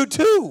screwed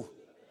too.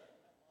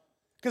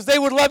 Because they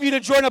would love you to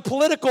join a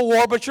political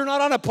war, but you're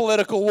not on a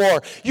political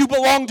war. You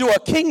belong to a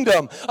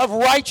kingdom of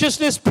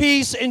righteousness,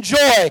 peace, and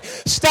joy.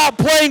 Stop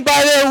playing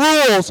by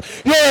their rules.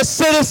 You're a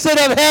citizen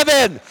of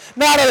heaven,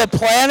 not of the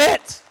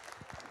planet.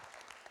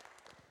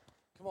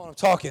 Come on, I'm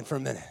talking for a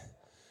minute.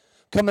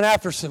 Coming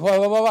after some.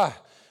 Well,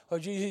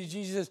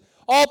 Jesus,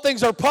 all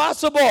things are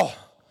possible.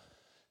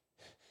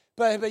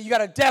 But you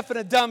got a deaf and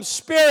a dumb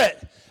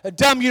spirit. A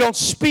dumb, you don't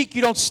speak,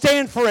 you don't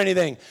stand for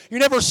anything. You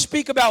never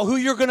speak about who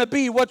you're going to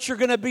be, what you're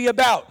going to be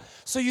about.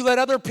 So you let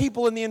other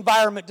people in the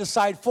environment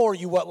decide for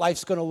you what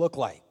life's going to look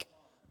like.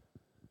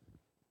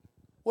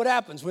 What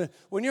happens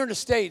when you're in a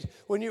state,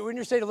 when you're in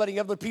a state of letting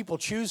other people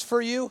choose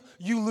for you,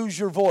 you lose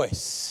your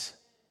voice.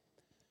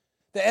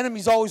 The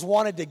enemy's always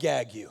wanted to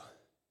gag you.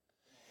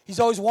 He's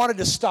always wanted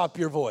to stop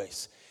your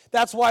voice.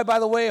 That's why, by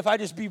the way, if I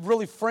just be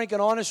really frank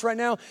and honest right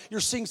now,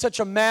 you're seeing such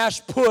a mass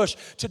push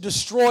to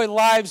destroy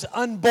lives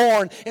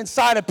unborn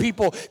inside of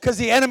people because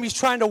the enemy's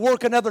trying to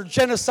work another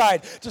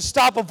genocide to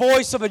stop a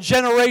voice of a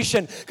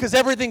generation because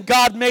everything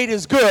God made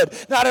is good.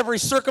 Not every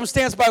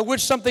circumstance by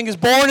which something is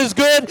born is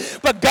good,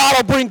 but God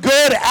will bring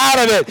good out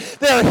of it.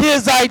 They're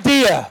His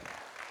idea.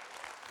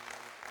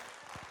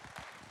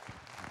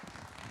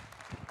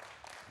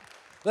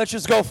 Let's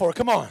just go for it.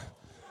 Come on.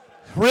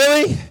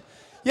 Really?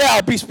 Yeah,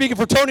 I'll be speaking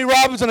for Tony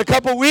Robbins in a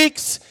couple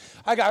weeks.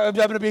 I'm going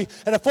to be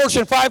in a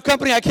Fortune 5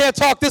 company. I can't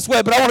talk this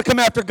way, but I want to come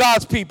after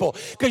God's people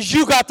because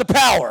you got the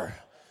power.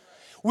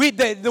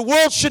 The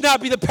world should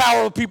not be the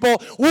power of people.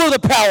 We're the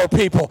power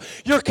people.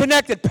 You're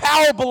connected.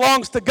 Power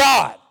belongs to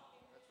God.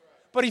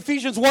 But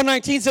Ephesians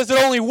 1:19 says it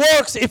only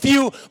works if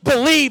you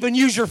believe and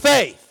use your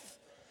faith.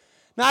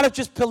 Not if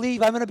just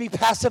believe. I'm going to be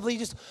passively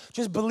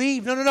just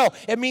believe. No.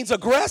 It means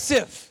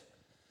aggressive.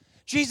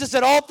 Jesus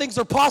said all things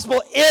are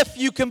possible if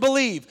you can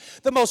believe.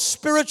 The most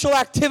spiritual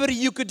activity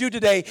you could do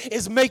today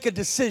is make a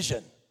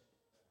decision.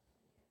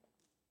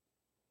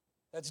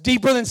 That's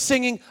deeper than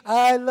singing,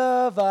 I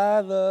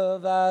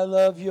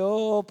love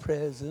your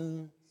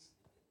presence.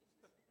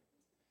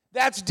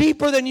 That's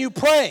deeper than you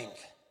praying.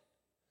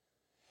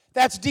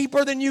 That's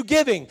deeper than you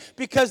giving,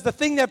 because the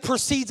thing that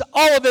precedes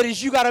all of it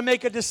is you got to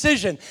make a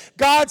decision.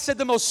 God said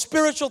the most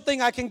spiritual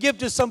thing I can give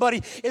to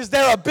somebody is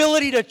their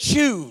ability to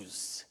choose.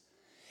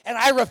 And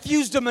I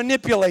refuse to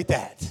manipulate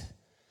that.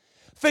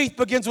 Faith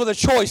begins with a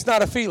choice,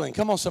 not a feeling.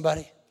 Come on,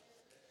 somebody.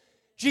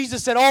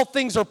 Jesus said all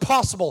things are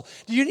possible.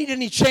 Do you need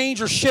any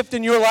change or shift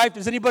in your life?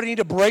 Does anybody need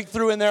a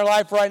breakthrough in their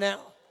life right now?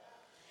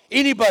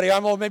 Anybody?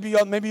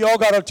 Maybe y'all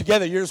got it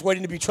together. You're just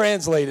waiting to be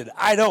translated.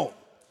 I don't.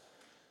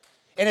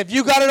 And if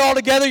you got it all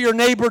together, your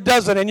neighbor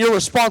doesn't, and you're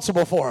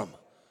responsible for them.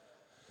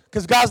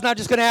 Because God's not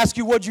just going to ask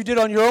you what you did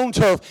on your own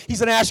turf. He's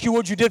going to ask you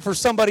what you did for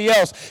somebody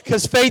else.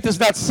 Because faith is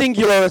not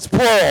singular, it's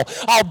plural.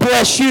 I'll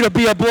bless you to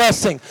be a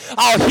blessing.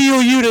 I'll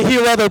heal you to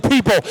heal other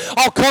people.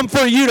 I'll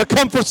comfort you to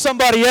comfort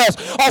somebody else.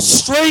 I'll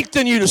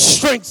strengthen you to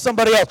strengthen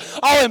somebody else.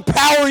 I'll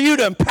empower you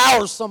to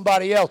empower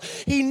somebody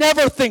else. He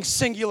never thinks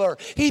singular.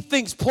 He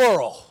thinks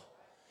plural.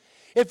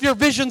 If your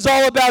vision's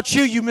all about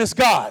you, you miss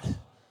God.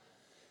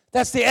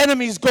 That's the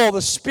enemy's goal,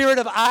 the spirit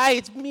of I.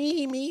 It's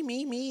me,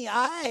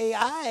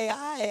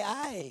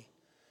 I.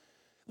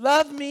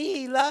 Love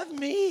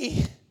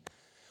me.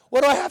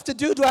 What do I have to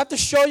do? Do I have to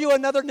show you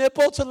another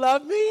nipple to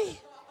love me?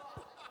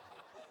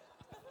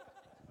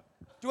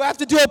 Do I have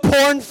to do a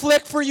porn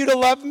flick for you to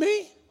love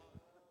me?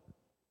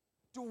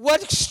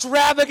 What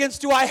extravagance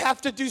do I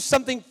have to do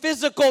something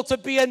physical to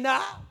be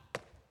enough?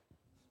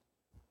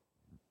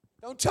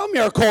 Don't tell me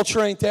our culture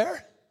ain't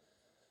there.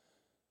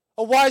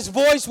 A wise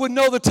voice would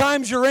know the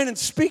times you're in and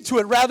speak to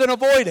it rather than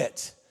avoid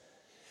it.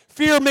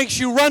 Fear makes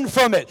you run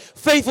from it.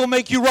 Faith will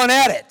make you run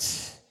at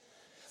it.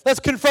 Let's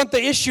confront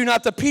the issue,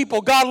 not the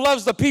people. God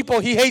loves the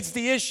people. He hates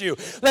the issue.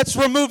 Let's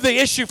remove the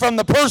issue from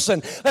the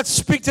person. Let's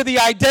speak to the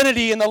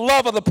identity and the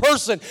love of the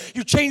person.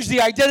 You change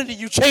the identity,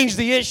 you change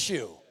the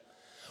issue.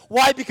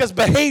 Why? Because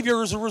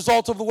behavior is a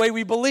result of the way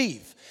we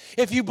believe.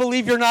 If you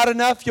believe you're not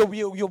enough, you'll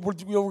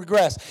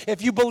regress.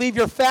 If you believe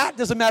you're fat,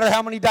 doesn't matter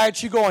how many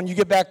diets you go on, you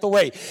get back the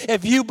weight.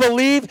 If you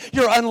believe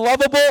you're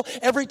unlovable,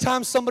 every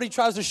time somebody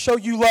tries to show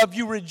you love,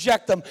 you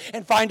reject them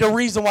and find a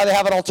reason why they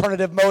have an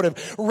alternative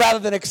motive rather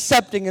than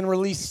accepting and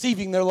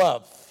receiving their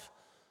love.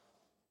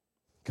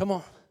 Come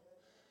on.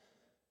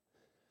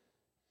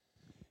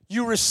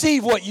 You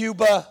receive what you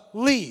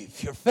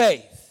believe, your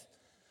faith.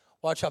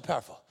 Watch how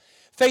powerful.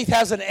 Faith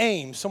has an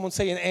aim. Someone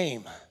say an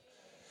aim.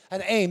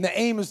 An aim. The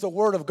aim is the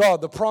word of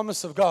God, the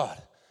promise of God.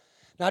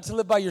 Not to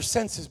live by your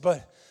senses,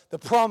 but the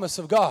promise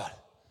of God.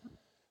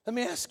 Let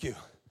me ask you,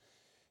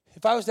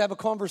 if I was to have a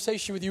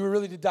conversation with you,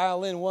 really to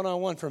dial in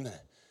one-on-one for a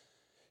minute,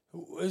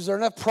 is there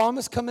enough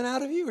promise coming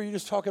out of you, or are you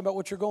just talking about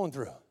what you're going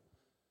through?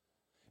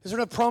 Is there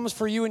enough promise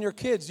for you and your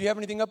kids? Do you have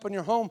anything up in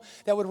your home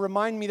that would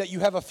remind me that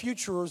you have a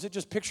future, or is it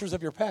just pictures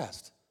of your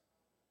past?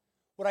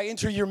 Would I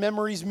enter your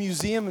memories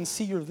museum and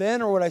see your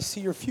then, or would I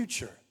see your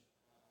future?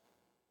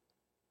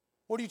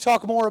 What do you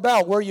talk more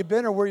about, where you've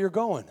been or where you're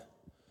going?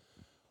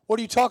 What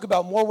do you talk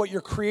about, more what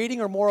you're creating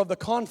or more of the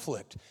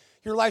conflict?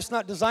 Your life's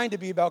not designed to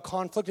be about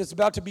conflict. It's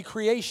about to be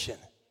creation.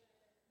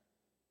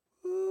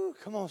 Ooh,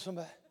 come on,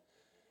 somebody.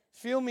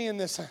 Feel me in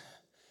this.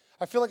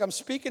 I feel like I'm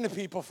speaking to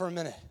people for a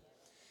minute.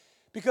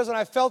 Because when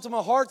I felt in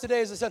my heart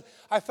today, as I said,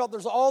 I felt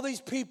there's all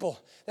these people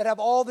that have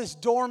all this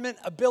dormant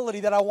ability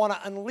that I want to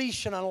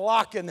unleash and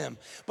unlock in them.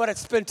 But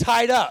it's been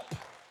tied up.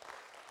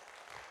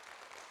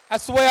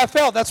 That's the way I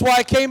felt. That's why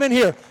I came in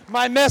here.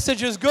 My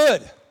message is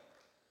good.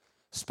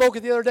 Spoke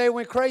it the other day,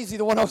 went crazy,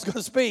 the one I was going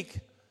to speak.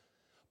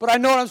 But I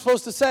know what I'm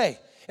supposed to say.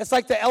 It's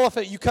like the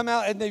elephant. You come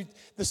out and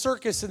the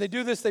circus, and they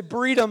do this. They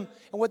breed them,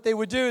 and what they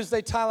would do is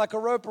they tie like a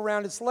rope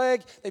around its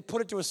leg. They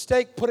put it to a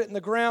stake, put it in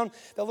the ground.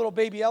 That little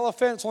baby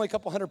elephant, it's only a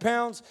couple 100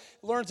 pounds,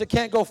 learns it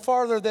can't go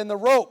farther than the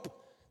rope.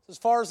 As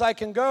far as I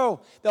can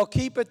go. They'll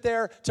keep it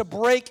there to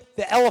break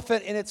the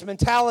elephant in its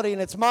mentality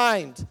and its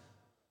mind.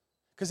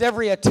 Because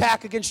every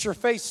attack against your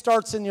faith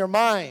starts in your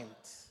mind.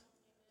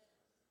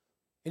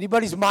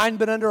 Anybody's mind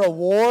been under a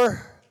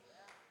war?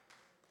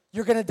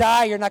 You're going to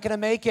die. You're not going to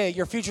make it.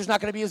 Your future's not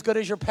going to be as good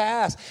as your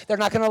past. They're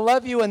not going to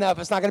love you enough.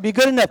 It's not going to be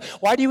good enough.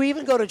 Why do you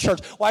even go to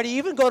church? Why do you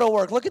even go to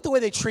work? Look at the way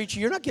they treat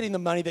you. You're not getting the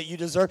money that you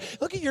deserve.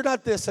 Look at you're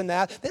not this and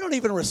that. They don't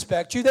even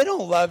respect you. They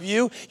don't love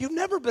you. You've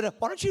never been.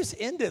 Why don't you just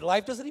end it?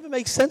 Life doesn't even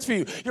make sense for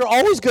you. You're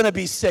always going to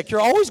be sick.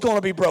 You're always going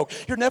to be broke.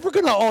 You're never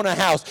going to own a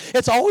house.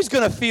 It's always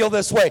going to feel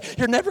this way.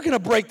 You're never going to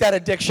break that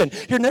addiction.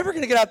 You're never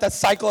going to get out that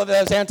cycle of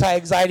those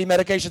anti-anxiety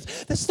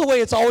medications. This is the way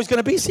it's always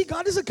going to be. See,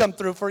 God doesn't come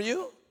through for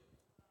you.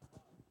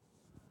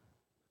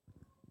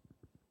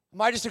 Am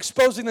I just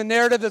exposing the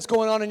narrative that's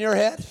going on in your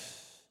head?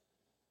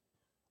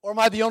 Or am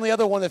I the only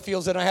other one that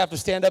feels that I have to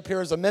stand up here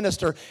as a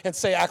minister and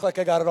say, act like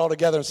I got it all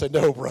together and say,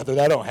 no, brother,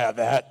 I don't have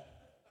that.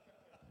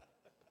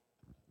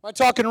 Am I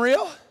talking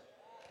real?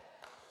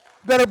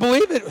 Better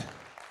believe it.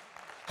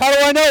 How do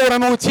I know?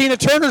 When I'm with Tina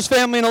Turner's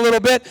family in a little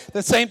bit,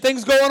 the same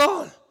thing's going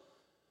on.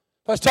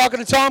 If I was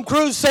talking to Tom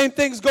Cruise, same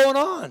thing's going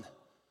on.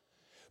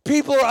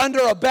 People are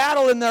under a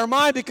battle in their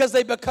mind because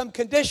they become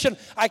conditioned.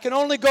 I can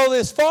only go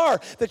this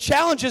far. The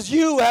challenge is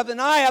you have and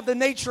I have the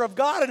nature of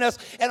God in us,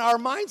 and our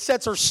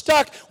mindsets are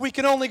stuck. We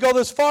can only go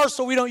this far,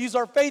 so we don't use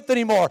our faith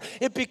anymore.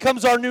 It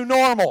becomes our new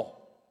normal.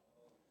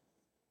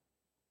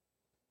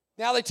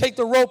 Now they take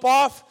the rope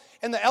off,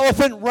 and the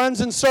elephant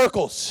runs in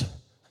circles.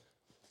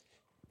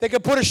 They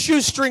could put a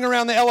shoestring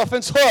around the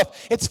elephant's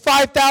hoof. It's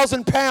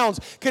 5,000 pounds.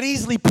 Could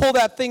easily pull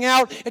that thing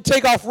out and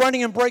take off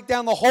running and break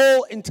down the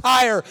whole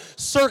entire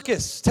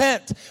circus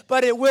tent.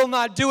 But it will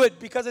not do it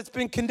because it's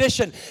been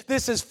conditioned.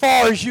 This is as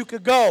far as you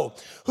could go.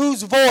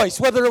 Whose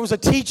voice, whether it was a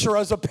teacher,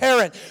 as a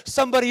parent,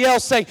 somebody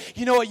else saying,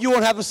 you know what, you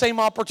won't have the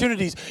same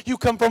opportunities. You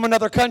come from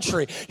another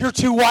country. You're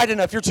too white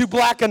enough. You're too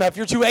black enough.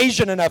 You're too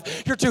Asian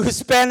enough. You're too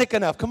Hispanic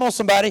enough. Come on,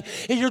 somebody.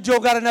 You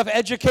don't got enough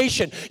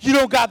education. You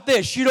don't got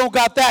this. You don't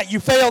got that. You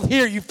failed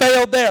here. You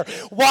failed there.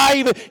 Why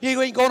even? You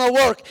ain't going to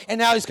work. And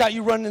now he's got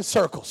you running in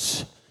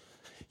circles.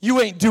 You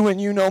ain't doing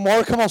you no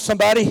more. Come on,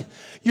 somebody.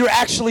 You're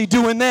actually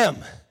doing them.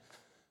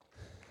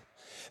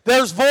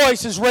 Their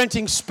voice is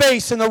renting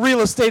space in the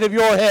real estate of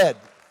your head.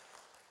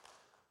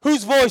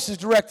 Whose voice is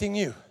directing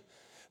you?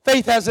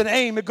 Faith has an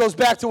aim. It goes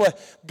back to what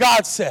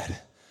God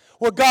said.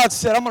 What God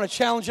said. I'm going to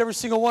challenge every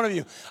single one of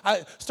you.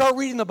 Start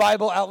reading the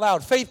Bible out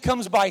loud. Faith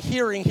comes by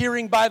hearing,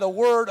 hearing by the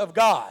Word of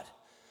God.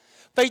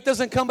 Faith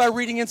doesn't come by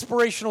reading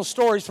inspirational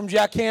stories from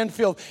Jack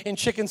Canfield in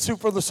Chicken Soup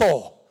for the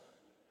Soul.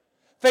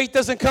 Faith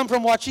doesn't come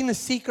from watching The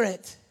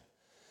Secret.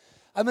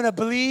 I'm going to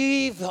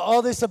believe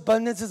all this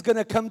abundance is going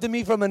to come to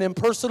me from an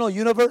impersonal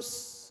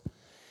universe.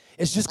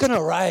 It's just going to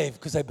arrive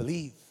because I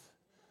believe.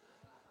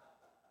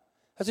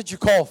 That's what you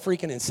call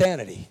freaking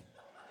insanity.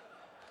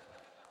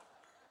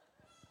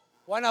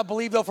 Why not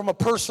believe, though, from a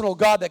personal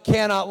God that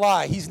cannot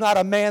lie? He's not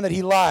a man that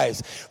he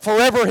lies.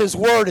 Forever his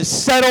word is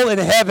settled in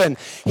heaven.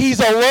 He's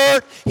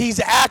alert.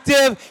 He's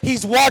active.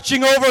 He's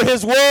watching over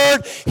his word.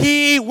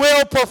 He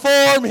will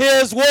perform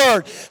his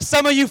word.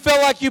 Some of you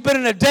feel like you've been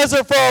in a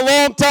desert for a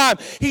long time.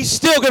 He's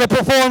still going to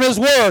perform his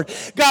word.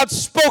 God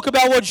spoke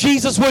about what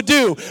Jesus would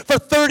do. For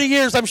 30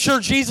 years, I'm sure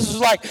Jesus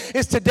was like,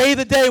 is today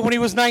the day when he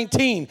was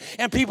 19?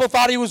 And people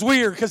thought he was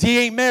weird because he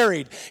ain't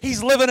married.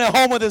 He's living at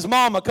home with his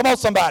mama. Come on,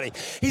 somebody.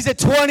 He's at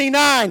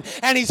 29.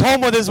 And he's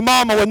home with his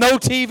mama with no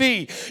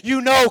TV.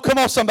 You know, come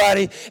on,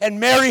 somebody. And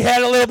Mary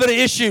had a little bit of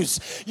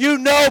issues. You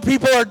know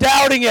people are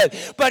doubting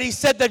it. But he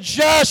said, the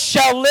just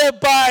shall live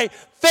by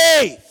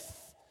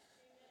faith.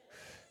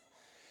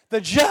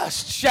 The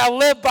just shall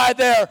live by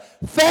their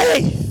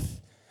faith.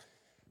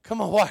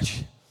 Come on, watch.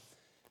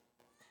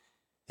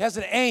 It has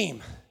an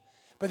aim,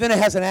 but then it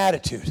has an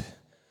attitude.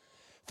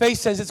 Faith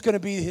says this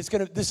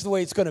is the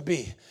way it's going to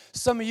be.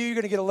 Some of you're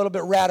going to get a little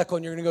bit radical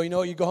and you're going to go, you know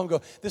what, you go home and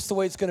go, this is the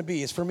way it's going to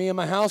be. It's for me and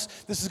my house.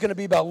 This is going to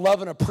be about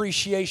love and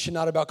appreciation,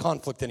 not about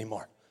conflict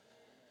anymore.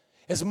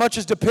 As much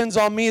as depends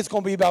on me, it's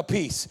going to be about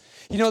peace.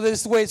 You know, this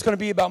is the way it's going to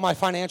be about my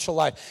financial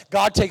life.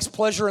 God takes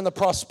pleasure in the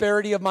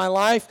prosperity of my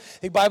life.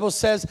 The Bible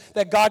says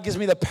that God gives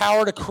me the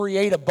power to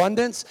create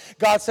abundance.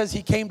 God says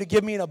he came to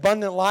give me an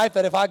abundant life,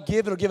 that if I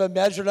give, it'll give a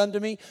measure unto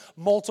me.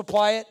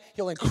 Multiply it.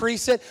 He'll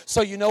increase it.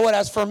 So you know what?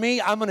 As for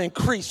me, I'm going to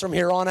increase from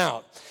here on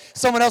out.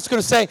 Someone else is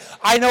going to say,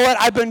 I know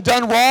what, I've been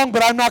done wrong,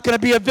 but I'm not going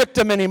to be a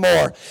victim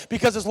anymore.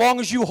 Because as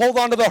long as you hold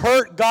on to the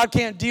hurt, God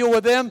can't deal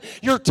with them.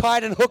 You're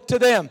tied and hooked to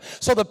them.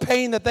 So the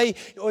pain that they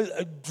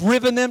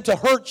driven them to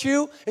hurt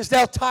you is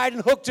now tied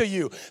and hooked to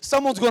you.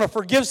 Someone's going to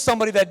forgive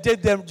somebody that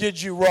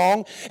did you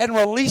wrong and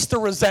release the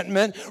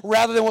resentment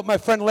rather than what my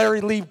friend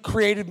Larry Lee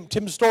created,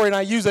 Tim's story, and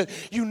I use it.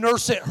 You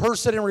nurse it,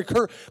 curse it, and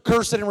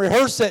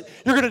rehearse it.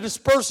 You're going to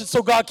disperse it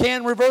so God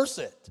can reverse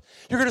it.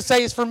 You're going to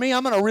say, it's for me,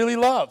 I'm going to really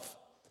love.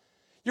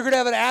 You're going to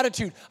have an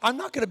attitude. I'm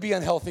not going to be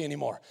unhealthy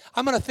anymore.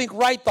 I'm going to think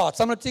right thoughts.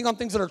 I'm going to think on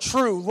things that are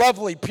true,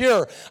 lovely,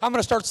 pure. I'm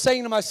going to start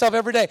saying to myself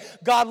every day,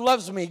 God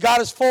loves me.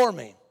 God is for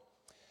me.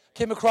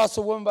 Came across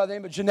a woman by the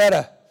name of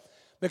Janetta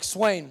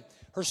McSwain.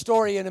 Her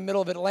story in the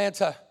middle of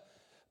Atlanta,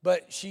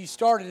 but she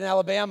started in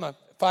Alabama,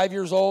 5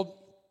 years old.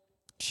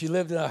 She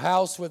lived in a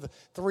house with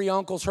 3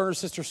 uncles, her and her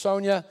sister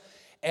Sonia,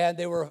 and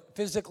they were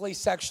physically,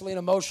 sexually, and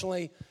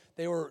emotionally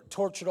they were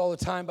tortured all the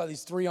time by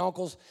these 3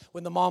 uncles.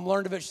 When the mom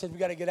learned of it, she said, we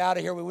got to get out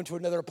of here. We went to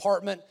another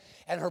apartment,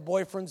 and her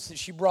boyfriends that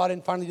she brought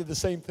in finally did the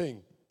same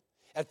thing.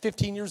 At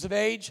 15 years of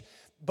age,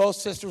 both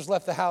sisters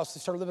left the house. They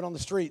started living on the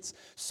streets.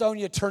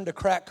 Sonia turned to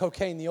crack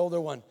cocaine, the older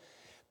one.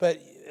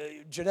 But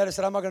Janetta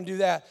said, I'm not going to do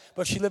that.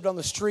 But she lived on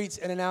the streets,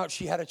 in and out.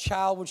 She had a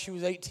child when she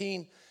was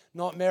 18,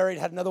 not married,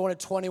 had another one at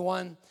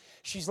 21.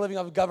 She's living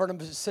off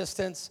government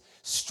assistance,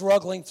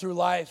 struggling through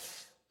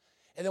life.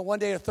 And then one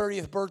day, her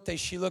 30th birthday,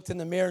 she looked in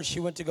the mirror and she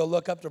went to go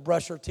look up to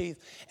brush her teeth.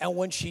 And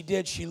when she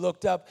did, she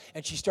looked up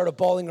and she started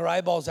bawling her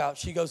eyeballs out.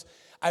 She goes,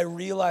 I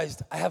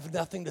realized I have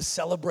nothing to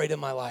celebrate in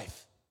my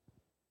life.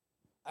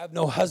 I have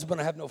no husband,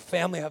 I have no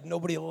family, I have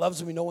nobody that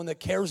loves me, no one that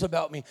cares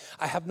about me.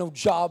 I have no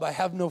job, I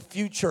have no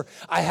future,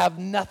 I have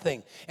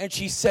nothing. And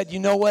she said, you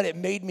know what? It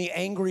made me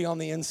angry on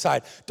the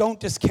inside. Don't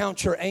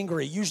discount your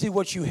angry. Usually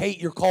what you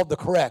hate, you're called to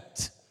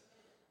correct.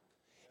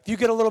 If you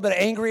get a little bit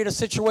angry at a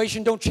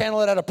situation, don't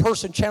channel it at a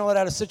person, channel it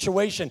at a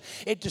situation.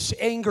 It just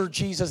angered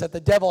Jesus that the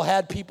devil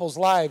had people's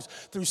lives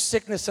through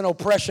sickness and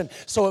oppression,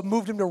 so it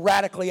moved him to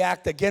radically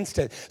act against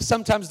it.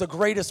 Sometimes the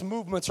greatest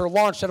movements are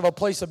launched out of a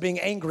place of being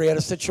angry at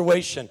a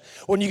situation.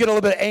 When you get a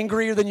little bit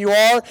angrier than you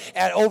are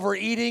at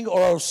overeating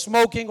or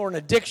smoking or an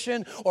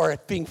addiction or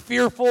at being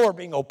fearful or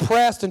being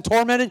oppressed and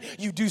tormented,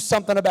 you do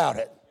something about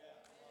it.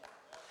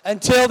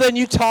 Until then,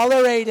 you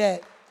tolerate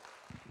it.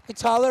 I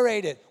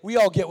tolerate it. We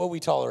all get what we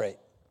tolerate.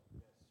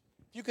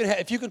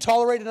 If you can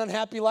tolerate an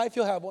unhappy life,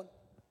 you'll have one.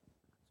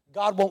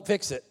 God won't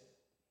fix it.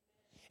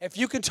 If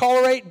you can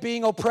tolerate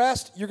being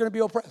oppressed, you're going to be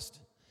oppressed.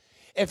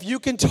 If you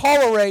can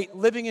tolerate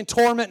living in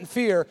torment and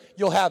fear,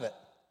 you'll have it.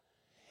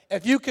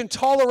 If you can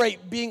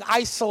tolerate being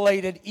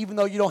isolated, even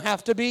though you don't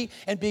have to be,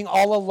 and being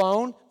all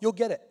alone, you'll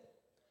get it.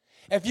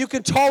 If you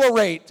can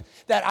tolerate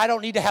that I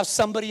don't need to have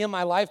somebody in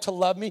my life to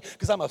love me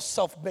because I'm a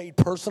self-made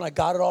person, I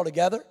got it all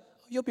together,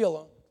 you'll be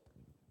alone.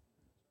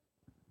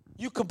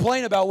 You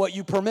complain about what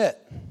you permit.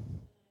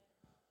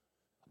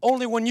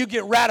 Only when you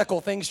get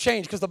radical, things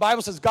change. Because the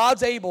Bible says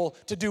God's able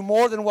to do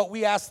more than what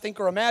we ask, think,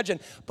 or imagine.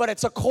 But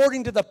it's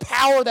according to the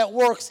power that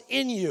works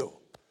in you.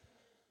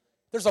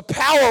 There's a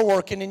power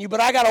working in you,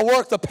 but I got to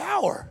work the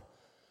power.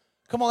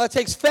 Come on, that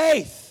takes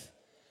faith.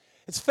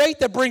 It's faith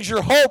that brings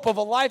your hope of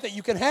a life that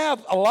you can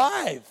have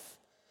alive.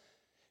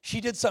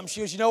 She did something. She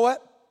goes, you know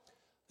what?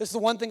 This is the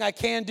one thing I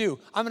can do.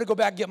 I'm going to go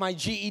back and get my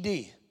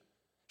GED.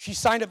 She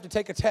signed up to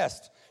take a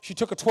test. She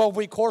took a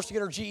 12-week course to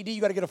get her GED. You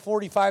got to get a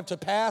 45 to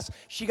pass.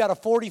 She got a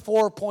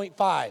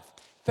 44.5.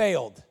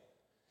 Failed.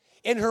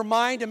 In her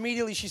mind,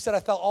 immediately she said,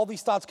 I felt all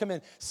these thoughts come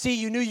in. See,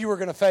 you knew you were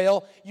going to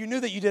fail. You knew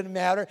that you didn't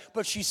matter.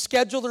 But she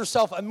scheduled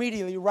herself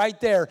immediately right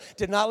there,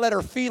 did not let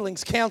her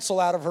feelings cancel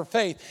out of her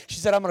faith. She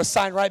said, I'm going to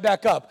sign right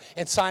back up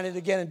and sign it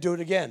again and do it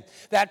again.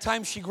 That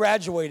time she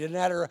graduated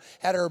and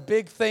had her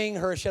big thing.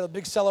 She had a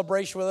big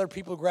celebration with other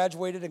people who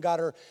graduated and got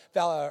her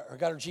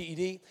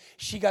GED.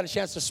 She got a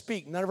chance to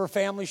speak. None of her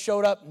family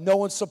showed up. No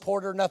one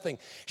supported her, nothing.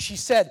 She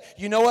said,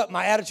 you know what?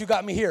 My attitude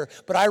got me here.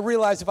 But I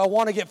realized if I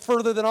want to get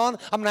further than on,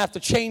 I'm going to have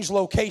to change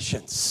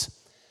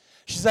locations.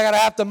 She said, I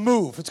have to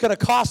move. It's going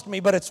to cost me,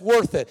 but it's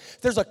worth it.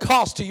 There's a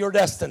cost to your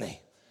destiny.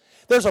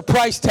 There's a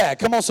price tag.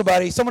 Come on,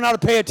 somebody. Someone ought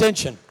to pay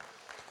attention.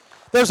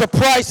 There's a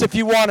price if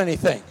you want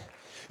anything.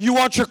 You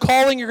want your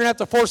calling, you're going to have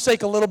to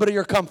forsake a little bit of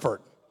your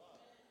comfort.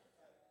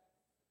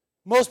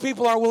 Most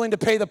people aren't willing to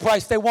pay the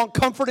price. They want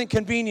comfort and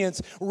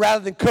convenience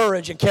rather than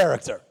courage and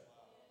character.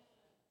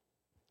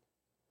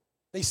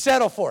 They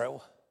settle for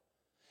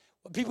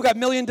it. People got $1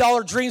 million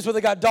dreams, but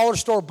they got dollar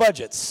store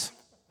budgets.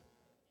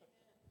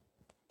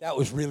 That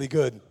was really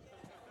good.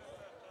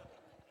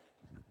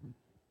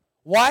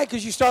 Why?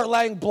 Because you start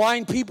allowing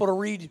blind people to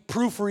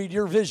proofread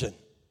your vision.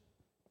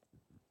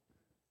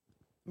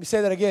 Let me say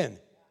that again.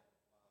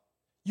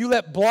 You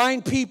let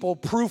blind people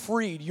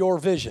proofread your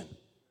vision.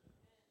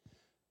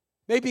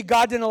 Maybe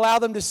God didn't allow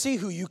them to see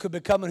who you could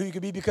become and who you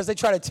could be because they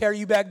try to tear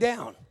you back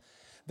down.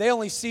 They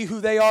only see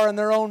who they are in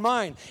their own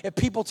mind. If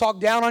people talk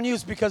down on you,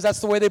 it's because that's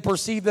the way they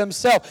perceive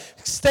themselves.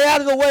 Stay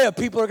out of the way of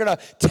people who are going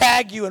to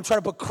tag you and try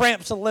to put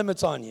cramps and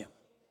limits on you.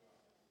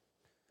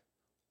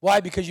 Why?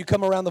 Because you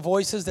come around the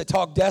voices that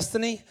talk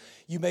destiny,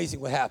 you're amazing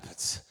what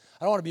happens.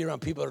 I don't want to be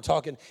around people that are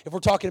talking. If we're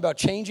talking about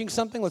changing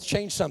something, let's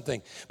change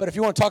something. But if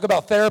you want to talk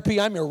about therapy,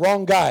 I'm your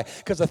wrong guy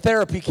because the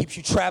therapy keeps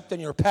you trapped in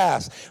your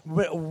past,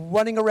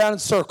 running around in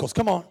circles.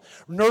 Come on.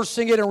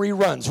 Nursing it in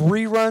reruns.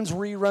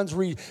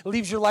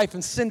 Leaves your life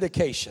in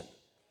syndication,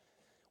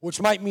 which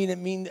might mean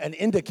an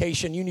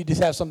indication you need to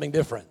have something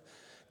different.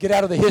 Get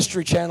out of the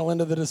History Channel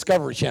into the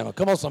Discovery Channel.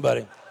 Come on,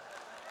 somebody.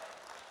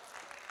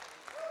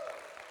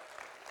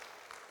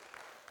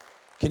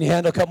 Can you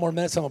handle a couple more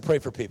minutes? I'm going to pray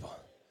for people.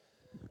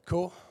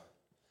 Cool.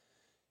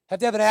 Have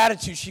to have an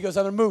attitude. She goes,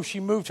 I'm going to move. She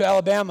moved to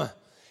Alabama.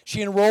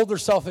 She enrolled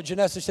herself at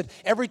Janessa. She said,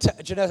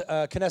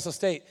 Janessa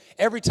State,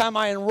 every time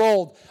I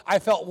enrolled, I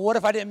felt, what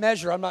if I didn't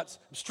measure? I'm not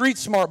street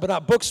smart, but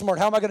not book smart.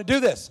 How am I going to do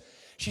this?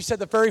 She said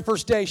the very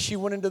first day she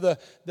went into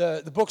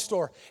the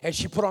bookstore and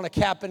she put on a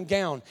cap and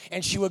gown.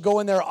 And she would go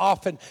in there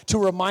often to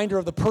remind her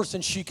of the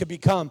person she could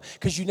become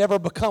because you never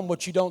become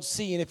what you don't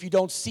see. And if you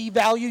don't see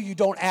value, you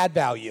don't add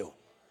value.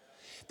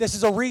 This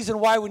is a reason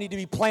why we need to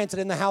be planted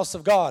in the house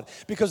of God,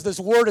 because this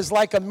word is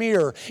like a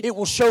mirror. It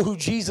will show who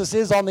Jesus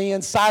is on the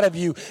inside of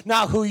you,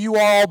 not who you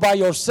are all by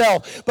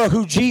yourself, but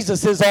who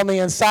Jesus is on the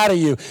inside of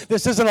you.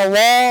 This isn't a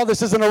law.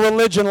 This isn't a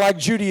religion like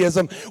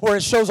Judaism where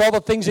it shows all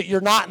the things that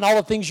you're not and all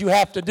the things you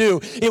have to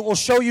do. It will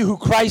show you who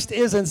Christ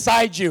is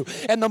inside you.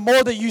 And the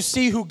more that you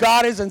see who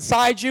God is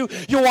inside you,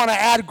 you'll want to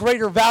add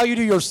greater value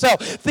to yourself.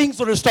 Things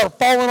will just start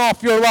falling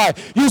off your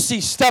life. You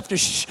see stuff,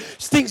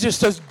 things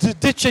just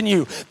ditching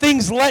you,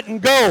 things letting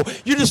go.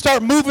 You just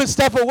start moving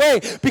stuff away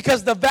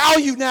because the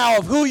value now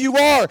of who you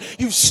are,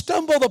 you've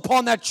stumbled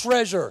upon that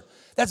treasure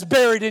that's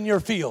buried in your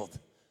field.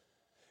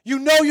 You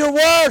know your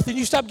worth and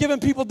you stop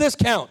giving people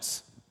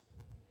discounts.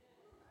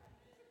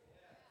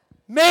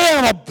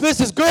 Man,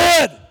 this is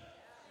good.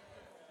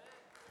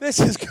 This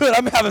is good.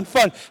 I'm having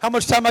fun. How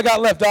much time I got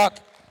left, Doc?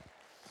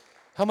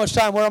 How much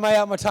time? Where am I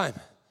at my time?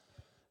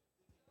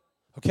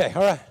 Okay,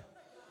 all right.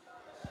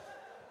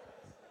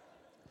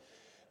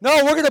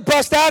 No, we're going to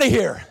bust out of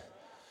here.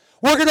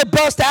 We're going to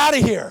bust out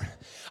of here.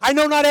 I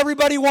know not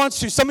everybody wants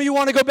to. Some of you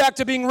want to go back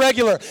to being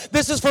regular.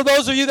 This is for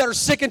those of you that are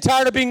sick and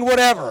tired of being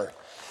whatever.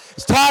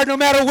 It's tired no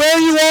matter where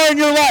you are in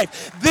your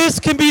life. This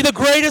can be the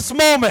greatest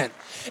moment.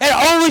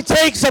 It only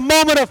takes a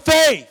moment of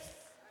faith.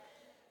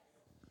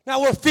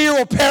 Now where fear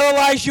will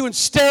paralyze you and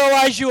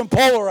sterilize you and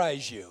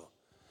polarize you.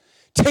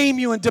 tame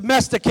you and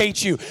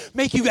domesticate you,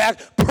 make you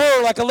act,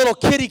 purr like a little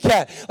kitty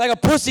cat, like a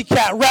pussy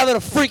cat, rather than a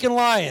freaking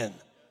lion.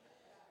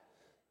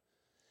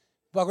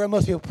 But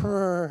most people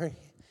purr,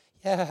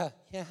 yeah.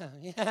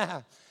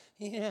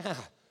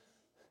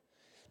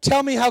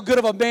 Tell me how good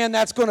of a man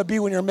that's going to be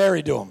when you're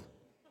married to him.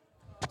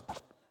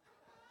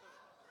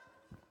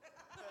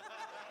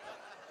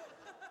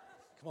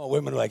 Come on,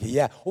 women are like,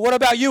 yeah. Well, what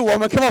about you,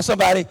 woman? Come on,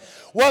 somebody.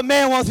 What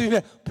man wants to be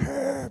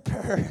purr?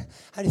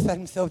 I just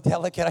I'm so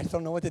delicate, I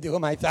don't know what to do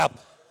with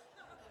myself.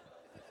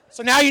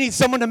 So now you need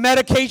someone to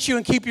medicate you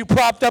and keep you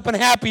propped up and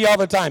happy all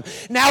the time.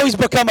 Now he's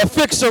become a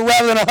fixer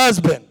rather than a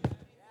husband.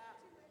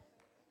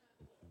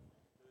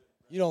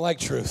 You don't like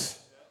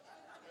truth.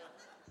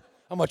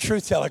 I'm a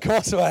truth teller. Come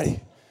on, somebody.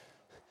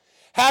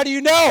 How do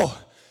you know?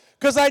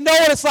 Because I know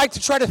what it's like to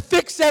try to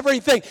fix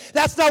everything.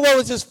 That's not what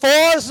this is for.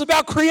 This is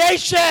about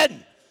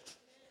creation.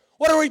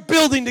 What are we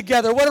building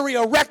together? What are we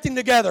erecting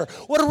together?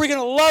 What are we going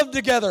to love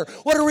together?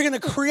 What are we going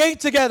to create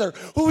together?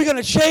 Who are we going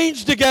to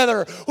change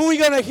together? Who are we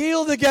going to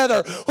heal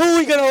together? Who are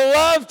we going to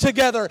love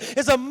together?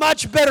 It's a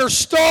much better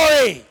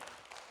story.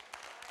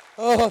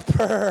 Oh,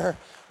 purr.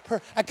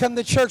 I come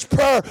to church,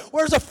 purr.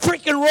 Where's a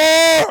freaking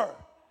roar?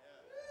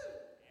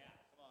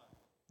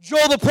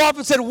 Joel the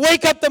prophet said,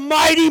 wake up the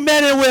mighty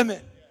men and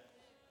women.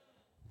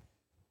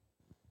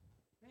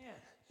 Man.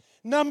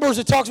 Numbers,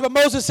 it talks about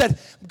Moses said,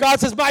 God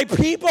says, my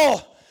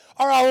people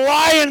are a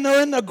lion,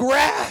 they're in the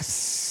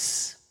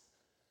grass.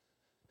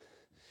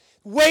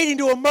 Waiting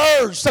to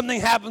emerge.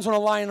 Something happens when a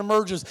lion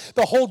emerges.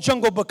 The whole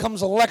jungle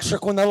becomes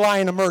electric when the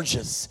lion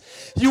emerges.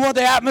 You want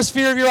the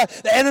atmosphere of your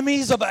life? The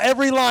enemies of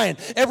every lion,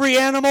 every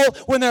animal,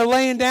 when they're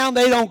laying down,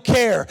 they don't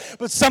care.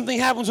 But something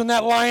happens when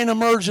that lion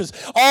emerges.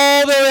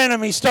 All their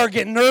enemies start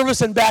getting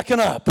nervous and backing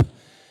up.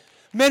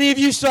 Many of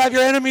you still have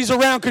your enemies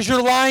around because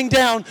you're lying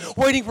down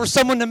waiting for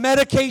someone to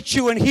medicate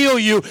you and heal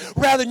you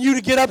rather than you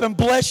to get up and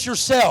bless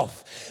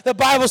yourself. The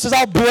Bible says,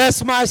 I'll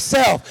bless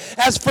myself.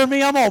 As for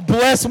me, I'm going to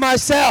bless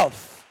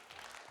myself.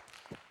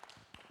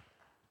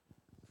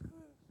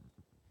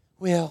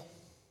 Well,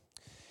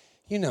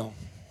 you know,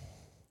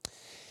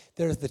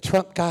 there's the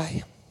Trump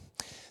guy,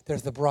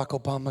 there's the Barack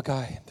Obama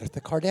guy, there's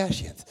the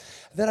Kardashians.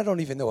 Then I don't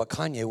even know what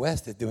Kanye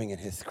West is doing in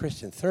his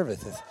Christian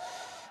services.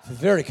 It's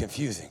very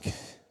confusing.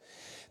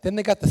 Then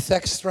they got the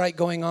sex strike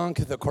going on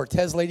because the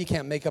Cortez lady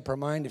can't make up her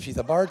mind if she's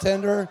a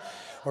bartender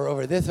or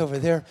over this, over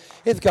there.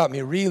 It's got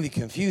me really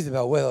confused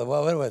about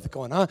what's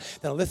going on.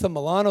 Then Alyssa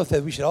Milano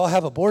said we should all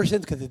have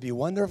abortions because it'd be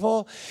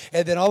wonderful.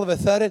 And then all of a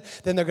sudden,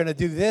 then they're going to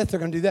do this,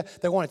 they're going to do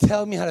that. They want to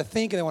tell me how to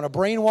think, and they want to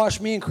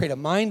brainwash me and create a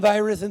mind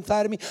virus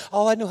inside of me.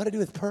 All I know how to do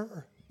is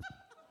purr.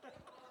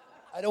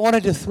 I don't want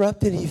to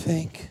disrupt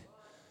anything.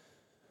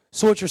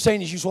 So what you're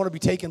saying is you just want to be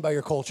taken by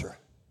your culture.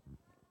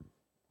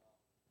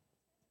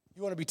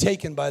 You want to be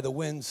taken by the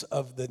winds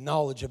of the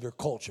knowledge of your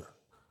culture.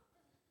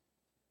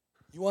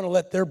 You want to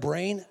let their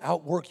brain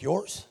outwork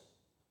yours?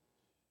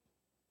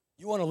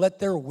 You want to let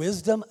their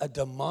wisdom, a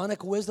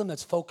demonic wisdom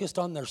that's focused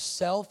on their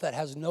self, that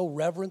has no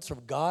reverence for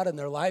God in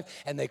their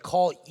life, and they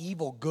call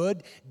evil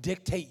good,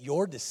 dictate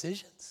your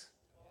decisions?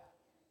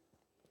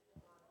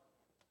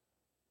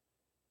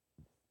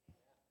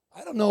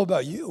 I don't know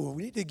about you.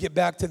 We need to get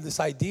back to this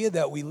idea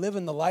that we live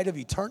in the light of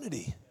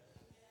eternity.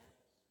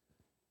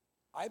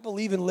 I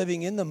believe in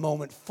living in the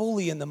moment,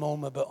 fully in the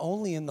moment, but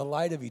only in the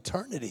light of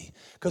eternity.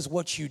 Because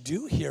what you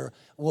do here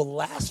will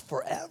last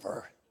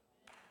forever.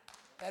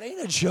 That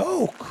ain't a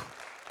joke.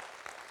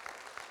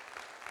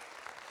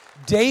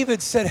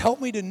 David said, help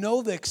me to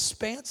know the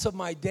expanse of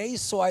my days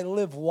so I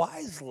live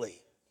wisely.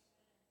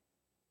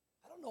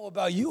 I don't know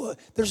about you.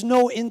 There's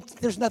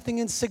nothing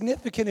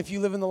insignificant if you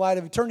live in the light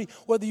of eternity.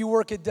 Whether you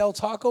work at Del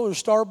Taco or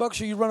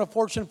Starbucks, or you run a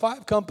Fortune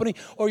 5 company,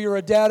 or you're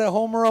a dad at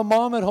home or a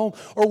mom at home,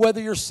 or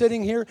whether you're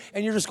sitting here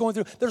and you're just going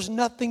through, there's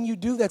nothing you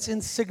do that's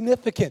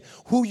insignificant.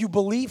 Who you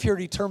believe here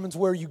determines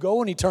where you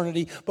go in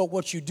eternity, but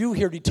what you do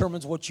here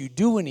determines what you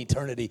do in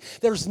eternity.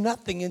 There's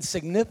nothing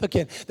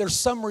insignificant. There's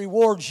some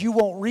rewards you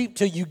won't reap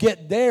till you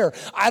get there.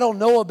 I don't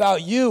know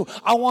about you.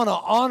 I want to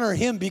honor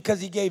him because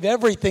he gave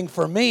everything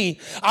for me.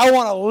 I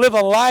want to live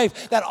a life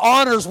that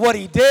honors what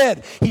he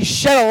did. He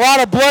shed a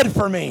lot of blood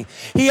for me.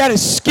 He had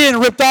his skin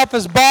ripped off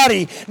his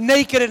body,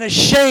 naked and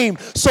ashamed,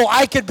 so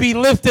I could be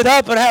lifted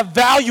up and have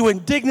value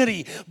and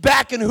dignity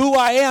back in who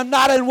I am,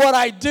 not in what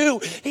I do.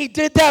 He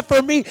did that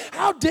for me.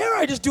 How dare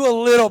I just do a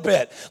little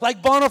bit?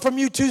 Like Bono from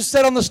U2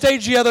 said on the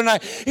stage the other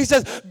night. He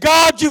says,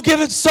 God, you've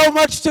given so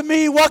much to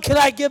me. What can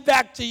I give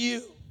back to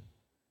you?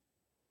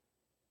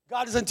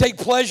 God doesn't take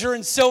pleasure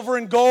in silver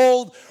and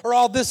gold or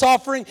all this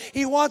offering.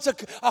 He wants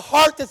a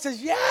heart that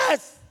says,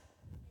 yes.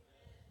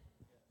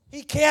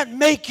 He can't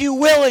make you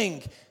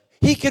willing.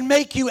 He can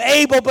make you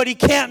able, but he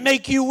can't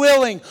make you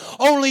willing.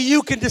 Only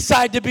you can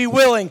decide to be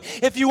willing.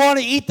 If you want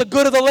to eat the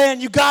good of the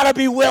land, you got to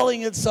be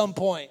willing at some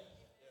point.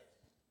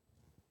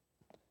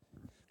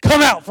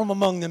 Come out from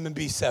among them and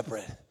be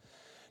separate.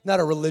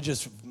 Not a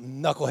religious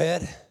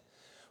knucklehead.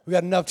 We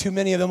got too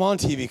many of them on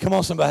TV. Come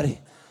on, somebody.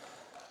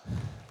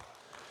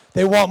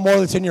 They want more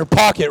that's in your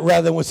pocket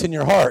rather than what's in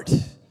your heart.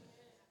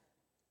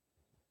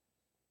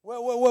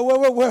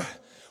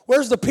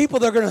 Where's the people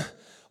that are going to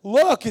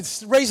look?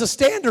 It's raise a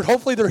standard.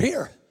 Hopefully they're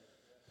here.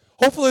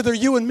 Hopefully they're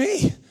you and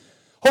me.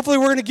 Hopefully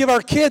we're going to give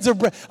our kids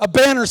a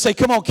banner, say,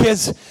 come on,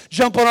 kids,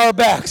 jump on our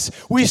backs.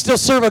 We still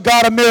serve a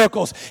God of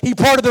miracles. He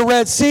parted the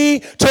Red Sea,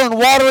 turned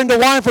water into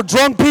wine for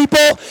drunk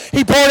people.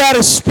 He poured out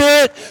his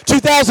Spirit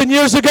 2,000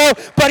 years ago,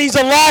 but he's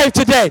alive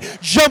today.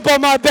 Jump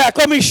on my back.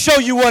 Let me show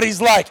you what he's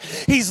like.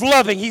 He's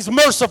loving. He's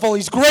merciful.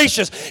 He's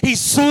gracious.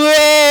 He's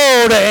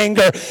slow to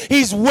anger.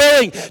 He's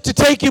willing to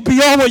take you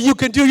beyond what you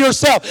can do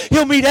yourself.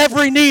 He'll meet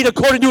every need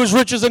according to his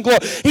riches and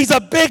glory. He's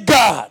a big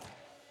God.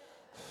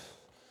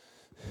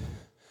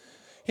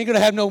 He ain't going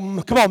to have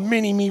no, come on,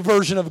 mini-me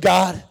version of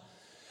God.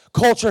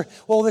 Culture,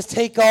 well, let's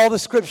take all the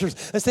scriptures.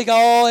 Let's take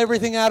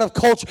everything out of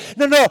culture.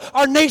 No,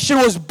 our nation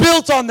was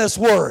built on this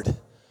word.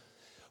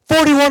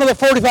 41 of the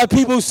 45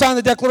 people who signed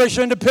the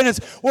Declaration of Independence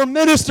were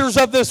ministers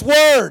of this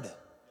word.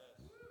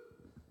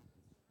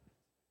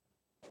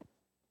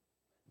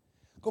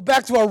 Go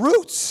back to our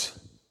roots.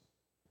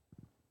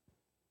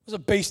 It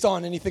wasn't based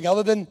on anything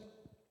other than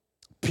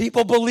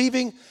people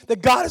believing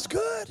that God is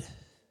good.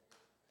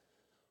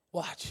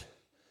 Watch.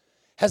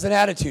 Has an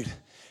attitude.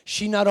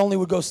 She not only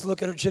would go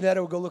look at her,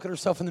 Janetta would go look at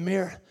herself in the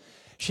mirror.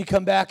 She'd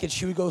come back and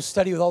she would go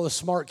study with all the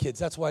smart kids.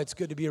 That's why it's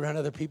good to be around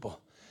other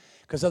people.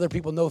 Because other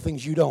people know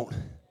things you don't.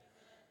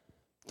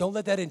 Don't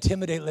let that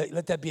intimidate,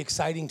 let that be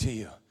exciting to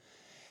you.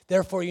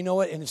 Therefore, you know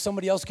what? And if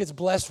somebody else gets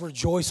blessed,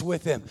 rejoice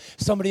with them.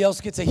 Somebody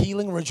else gets a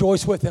healing,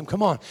 rejoice with them.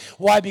 Come on.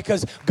 Why?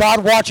 Because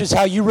God watches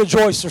how you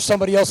rejoice for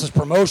somebody else's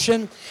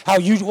promotion, how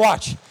you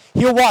watch.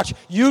 He'll watch.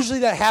 Usually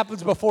that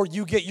happens before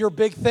you get your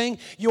big thing.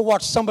 You'll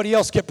watch somebody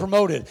else get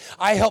promoted.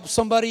 I helped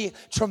somebody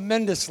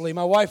tremendously.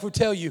 My wife would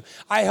tell you,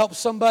 I helped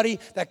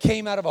somebody that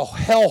came out of a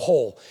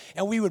hellhole.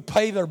 And we would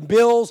pay their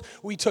bills.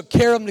 We took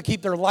care of them to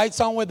keep their lights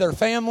on with their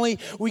family.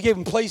 We gave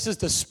them places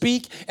to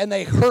speak. And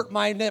they hurt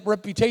my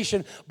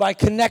reputation by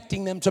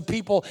connecting them to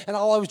people. And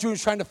all I was doing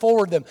was trying to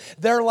forward them.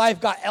 Their life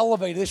got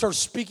elevated. They started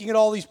speaking at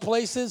all these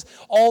places,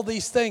 all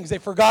these things. They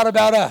forgot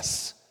about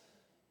us.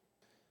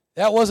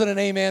 That wasn't an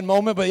amen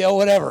moment, but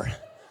whatever.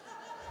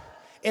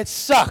 It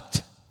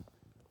sucked.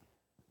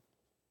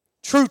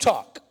 True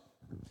talk.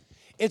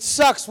 It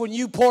sucks when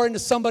you pour into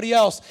somebody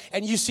else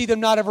and you see them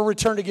not ever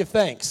return to give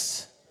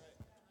thanks.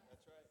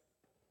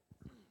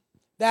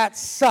 That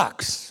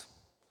sucks.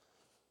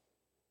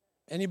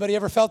 Anybody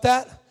ever felt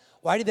that?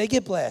 Why did they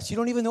get blessed? You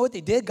don't even know what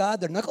they did,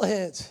 God. They're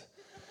knuckleheads.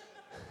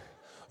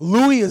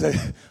 Louis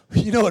is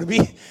you know what I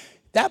mean?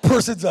 That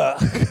person's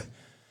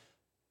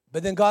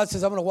But then God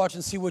says, I'm going to watch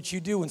and see what you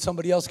do when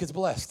somebody else gets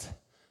blessed.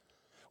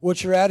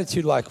 What's your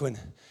attitude like when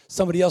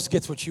somebody else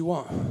gets what you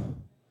want?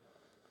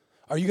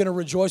 Are you going to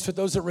rejoice with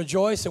those that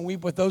rejoice and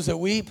weep with those that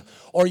weep?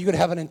 Or are you going to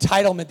have an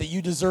entitlement that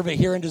you deserve it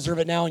here and deserve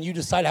it now and you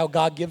decide how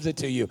God gives it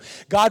to you?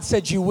 God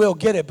said you will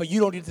get it, but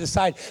you don't need to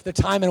decide the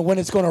time and when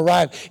it's going to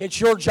arrive.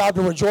 It's your job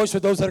to rejoice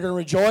with those that are going to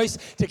rejoice,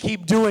 to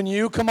keep doing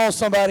you. Come on,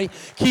 somebody.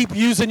 Keep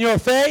using your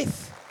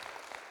faith.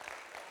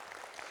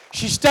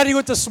 She studied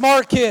with the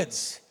smart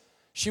kids.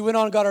 She went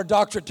on and got her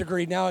doctorate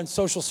degree now in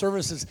social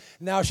services.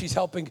 Now she's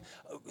helping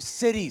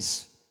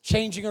cities,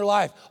 changing her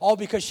life, all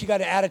because she got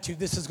an attitude,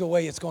 this is the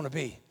way it's going to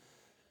be.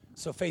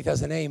 So faith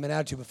has an aim, an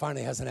attitude, but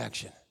finally has an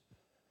action.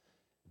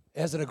 It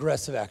has an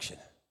aggressive action.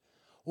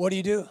 What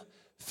do?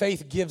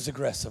 Faith gives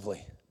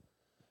aggressively.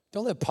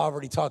 Don't let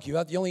poverty talk you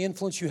out. The only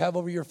influence you have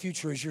over your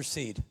future is your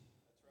seed.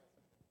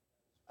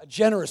 A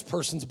generous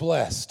person's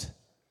blessed.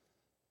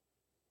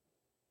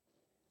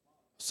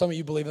 Some of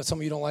you believe it, some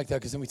of you don't like that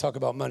because then we talk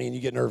about money and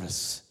you get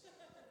nervous.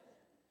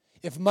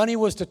 If money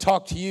was to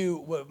talk to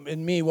you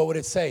and me, what would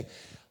it say?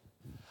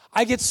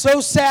 I get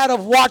so sad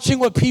of watching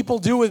what people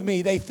do with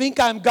me. They think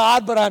I'm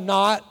God, but I'm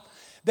not.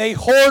 They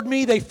hoard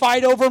me. They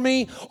fight over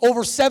me.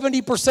 Over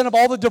 70% of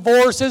all the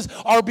divorces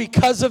are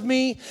because of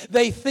me.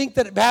 They think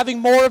that having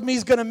more of me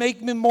is going to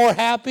make me more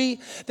happy.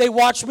 They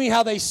watch me,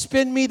 how they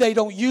spin me. They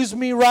don't use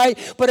me right.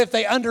 But if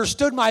they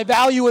understood my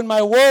value and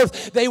my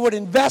worth, they would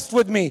invest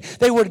with me.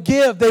 They would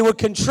give. They would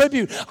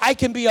contribute. I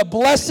can be a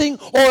blessing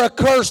or a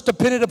curse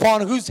depending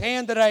upon whose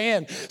hand that I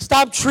am.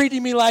 Stop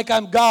treating me like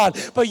I'm God,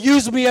 but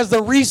use me as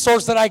the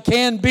resource that I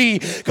can be.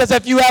 Because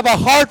if you have a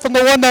heart from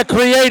the one that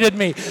created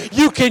me,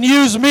 you can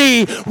use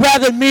me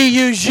rather than me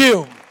use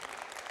you.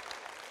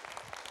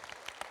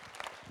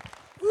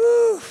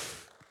 Woo.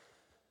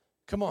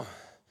 Come on.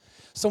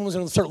 Someone's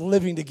going to start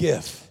living to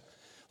give.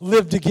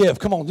 Live to give.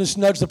 Come on, just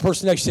nudge the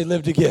person next to you,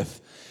 live to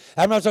give.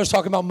 I'm not just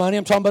talking about money,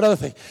 I'm talking about other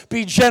things.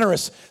 Be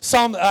generous.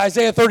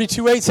 Isaiah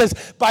 32:8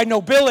 says, by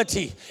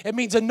nobility. It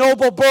means a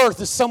noble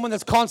birth is someone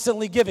that's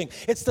constantly giving.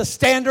 It's the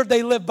standard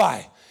they live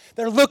by.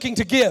 They're looking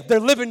to give. They're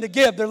living to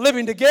give. They're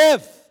living to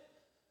give.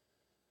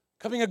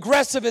 Coming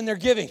aggressive in their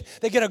giving.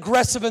 They get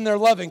aggressive in their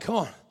loving. Come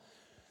on.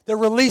 They're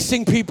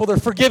releasing people. They're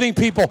forgiving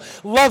people.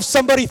 Love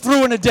somebody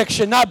through an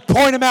addiction. Not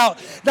point them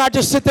out. Not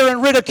just sit there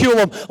and ridicule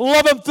them.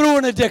 Love them through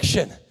an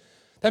addiction.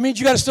 That means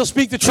you got to still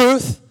speak the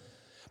truth.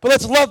 But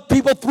let's love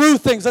people through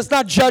things. Let's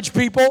not judge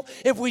people.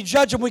 If we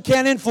judge them, we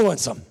can't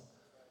influence them.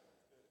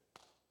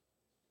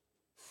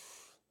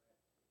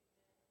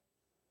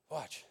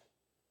 Watch.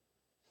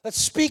 Let's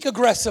speak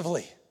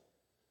aggressively.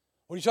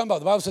 What are you talking about?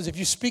 The Bible says if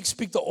you speak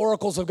the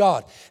oracles of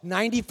God.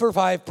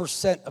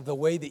 95% of the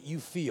way that you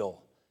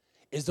feel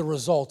is the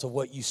result of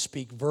what you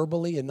speak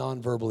verbally and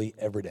non-verbally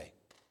every day.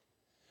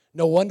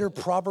 No wonder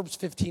Proverbs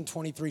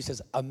 15:23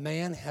 says, a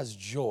man has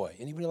joy.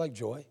 Anybody like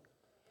joy?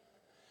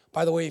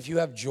 By the way, if you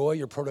have joy,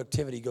 your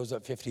productivity goes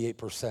up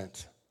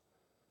 58%.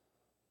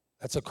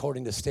 That's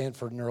according to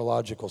Stanford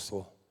Neurological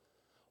School.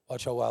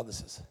 Watch how wild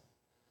this is.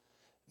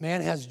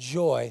 Man has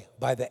joy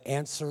by the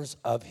answers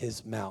of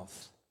his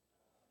mouth.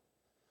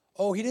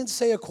 Oh, he didn't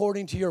say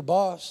according to your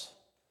boss.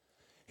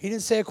 He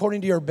didn't say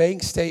according to your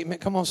bank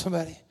statement. Come on,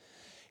 somebody.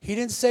 He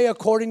didn't say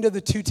according to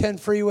the 210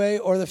 freeway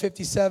or the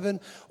 57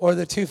 or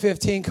the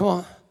 215. Come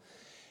on.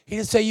 He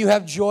didn't say you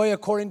have joy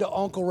according to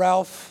Uncle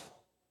Ralph.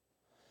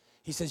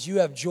 He says you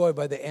have joy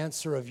by the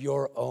answer of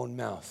your own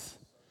mouth.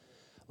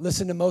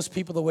 Listen to most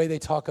people the way they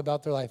talk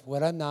about their life.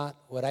 What I'm not,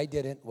 what I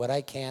didn't, what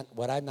I can't,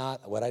 what I'm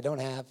not, what I don't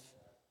have.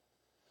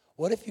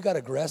 What if you got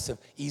aggressive?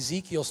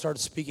 Ezekiel started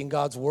speaking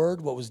God's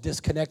word. What was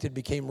disconnected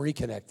became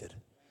reconnected.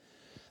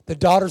 The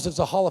daughters of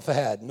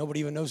Zelophehad, nobody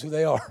even knows who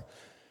they are.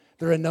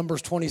 They're in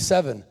Numbers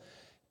 27.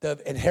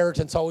 The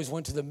inheritance always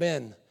went to the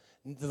men,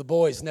 to the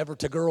boys, never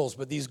to girls.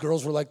 But these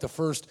girls were like the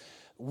first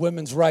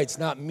women's rights,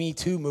 not Me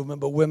Too movement,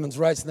 but women's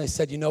rights. And they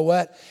said, you know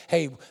what?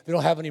 Hey, we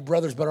don't have any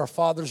brothers, but our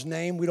Father's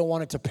name, we don't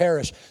want it to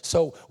perish.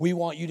 So we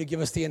want you to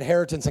give us the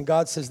inheritance. And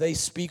God says they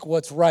speak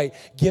what's right.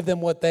 Give them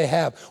what they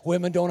have.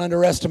 Women, don't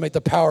underestimate the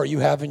power you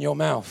have in your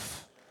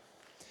mouth.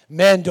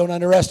 Men, don't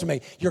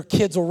underestimate. Your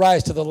kids will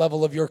rise to the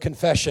level of your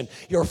confession.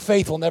 Your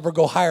faith will never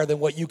go higher than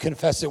what you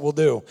confess it will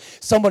do.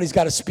 Somebody's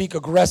got to speak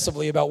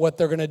aggressively about what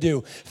they're going to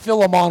do.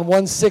 Philemon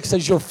 1:6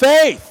 says your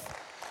faith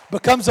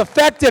becomes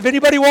effective.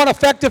 Anybody want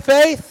effective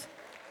faith?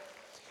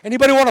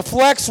 Anybody want to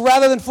flex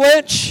rather than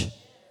flinch?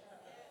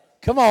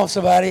 Come on,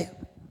 somebody.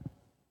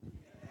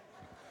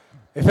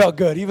 It felt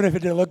good. Even if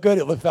it didn't look good,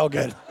 it felt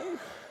good.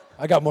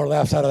 I got more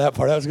laughs out of that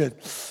part. That was good.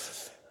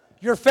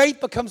 Your faith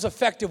becomes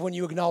effective when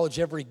you acknowledge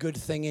every good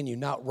thing in you,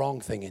 not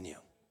wrong thing in you.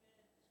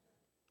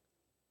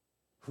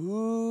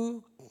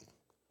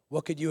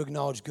 What could you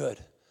acknowledge good?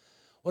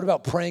 What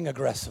about praying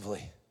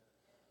aggressively?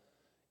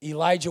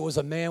 Elijah was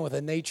a man with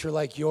a nature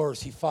like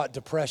yours. He fought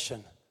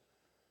depression,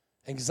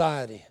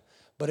 anxiety.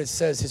 But it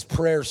says his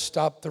prayers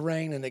stopped the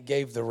rain and it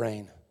gave the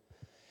rain.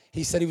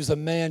 He said he was a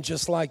man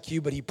just like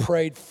you, but he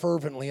prayed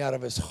fervently out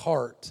of his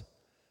heart.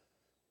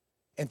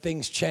 And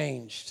things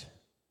changed.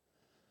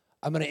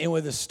 I'm going to end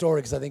with this story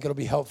because I think it'll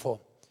be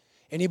helpful.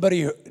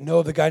 Anybody know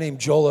of the guy named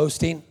Joel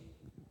Osteen?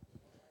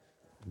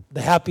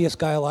 The happiest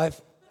guy alive?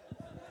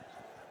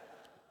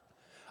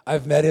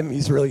 I've met him.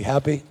 He's really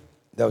happy.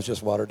 That was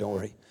just water, don't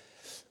worry.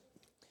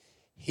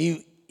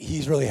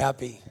 He's really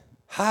happy.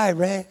 Hi,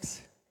 Rex.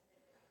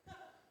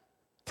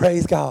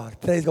 Praise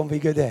God. Today's going to be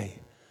a good day.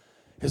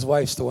 His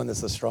wife's the one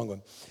that's the strong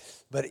one.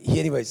 But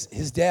anyways,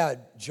 his dad,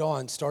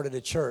 John, started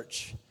a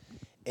church.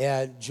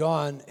 And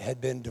John had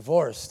been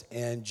divorced.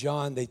 And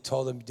John, they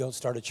told him, don't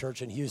start a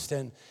church in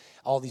Houston.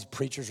 All these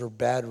preachers were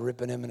bad,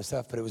 ripping him and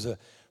stuff. But it was a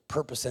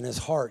purpose in his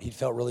heart. He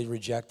felt really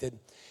rejected.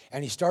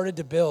 And he started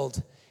to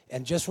build.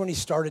 And just when he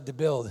started to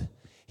build,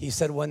 he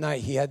said one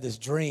night he had this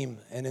dream.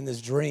 And in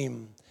this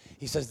dream,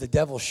 he says the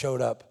devil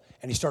showed up.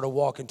 And he started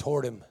walking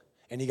toward him.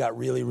 And he got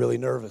really, really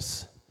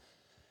nervous.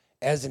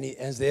 As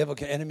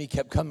the enemy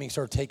kept coming, he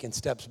started taking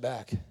steps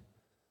back.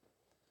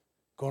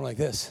 Going like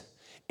this.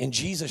 And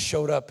Jesus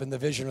showed up in the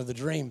vision of the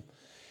dream.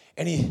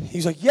 And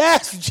he's like,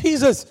 yes,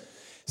 Jesus.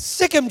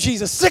 Sick him,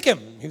 Jesus, sick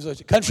him. He was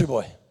like a country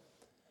boy.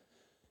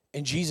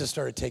 And Jesus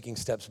started taking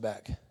steps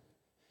back.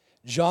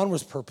 John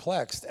was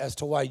perplexed as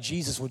to why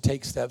Jesus would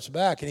take steps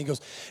back. And he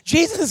goes,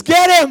 Jesus,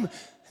 get him.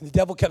 And the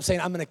devil kept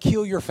saying, I'm going to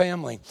kill your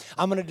family.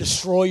 I'm going to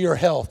destroy your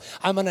health.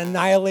 I'm going to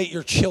annihilate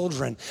your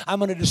children. I'm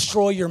going to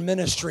destroy your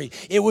ministry.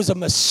 It was a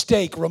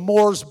mistake.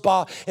 Remorse,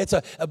 it's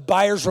a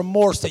buyer's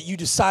remorse that you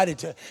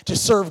decided to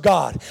serve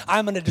God.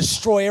 I'm going to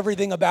destroy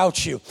everything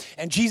about you.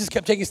 And Jesus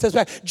kept taking steps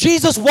back.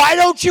 Jesus, why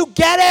don't you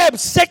get him?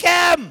 Sick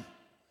him.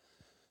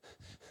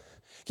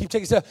 Keep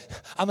taking steps.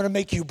 I'm going to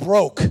make you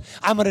broke.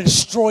 I'm going to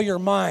destroy your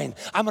mind.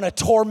 I'm going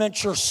to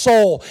torment your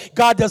soul.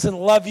 God doesn't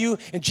love you,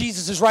 and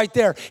Jesus is right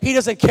there. He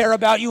doesn't care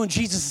about you, and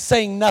Jesus is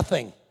saying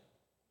nothing.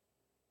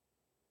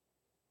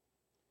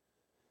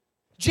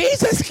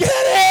 Jesus,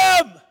 get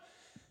him!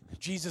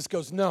 Jesus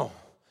goes, no.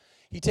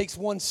 He takes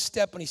one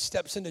step, and he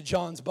steps into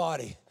John's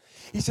body.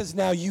 He says,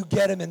 now you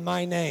get him in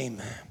my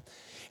name.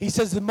 He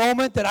says, the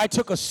moment that I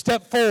took a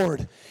step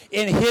forward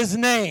in his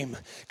name,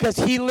 because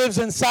he lives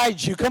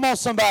inside you. Come on,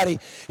 somebody.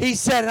 He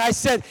said, and I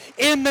said,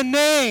 in the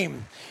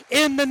name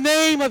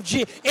of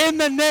Jesus, in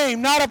the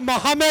name, not of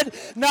Muhammad,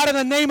 not in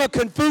the name of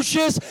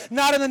Confucius,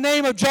 not in the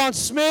name of John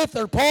Smith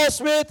or Paul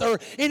Smith or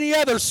any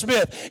other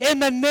Smith, in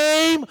the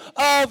name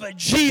of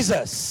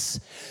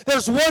Jesus.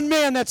 There's one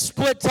man that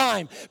split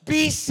time,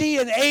 BC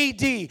and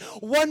AD.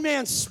 One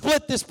man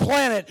split this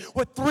planet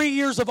with 3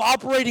 years of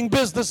operating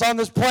business on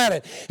this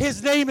planet.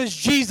 His name is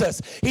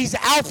Jesus. He's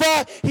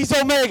Alpha, he's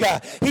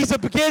Omega. He's the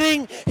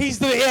beginning, he's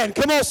the end.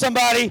 Come on,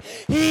 somebody.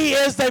 He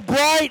is the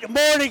bright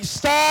morning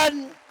star,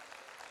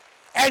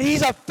 and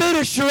he's a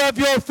finisher of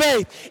your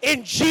faith.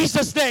 In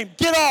Jesus' name,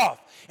 get off.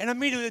 And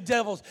immediately the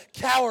devil's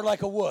cowered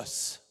like a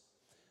wuss.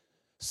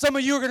 Some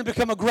of you are going to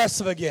become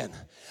aggressive again.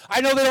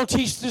 I know they don't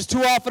teach this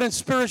too often in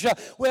spiritual.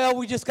 Well,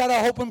 we just got to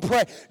hope and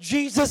pray.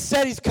 Jesus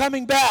said he's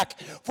coming back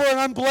for an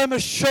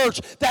unblemished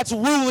church that's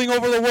ruling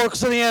over the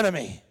works of the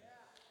enemy.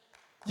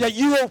 Yet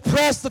you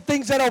oppress the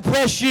things that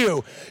oppress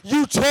you.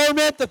 You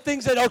torment the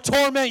things that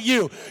torment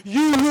you.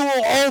 You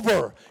rule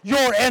over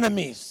your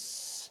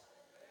enemies.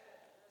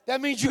 That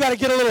means you got to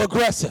get a little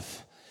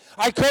aggressive.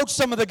 I coached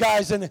some of the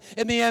guys in the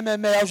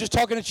MMA. I was just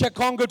talking to Czech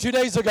Congo 2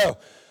 days ago.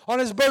 On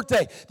his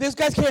birthday. These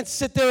guys can't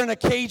sit there in a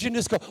cage and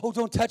just go, oh,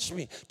 don't touch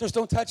me. Just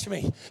don't touch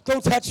me.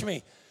 Don't touch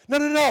me.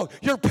 No.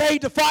 You're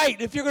paid to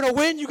fight. If you're going to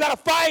win, you got to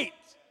fight.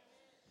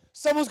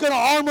 Someone's going to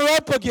armor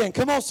up again.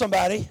 Come on,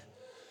 somebody.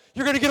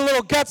 You're going to get a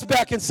little guts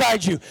back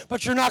inside you,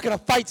 but you're not going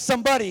to fight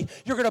somebody.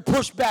 You're going to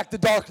push back the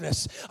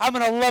darkness. I'm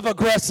going to love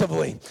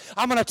aggressively.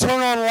 I'm going to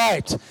turn on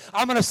light.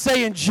 I'm going to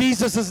say in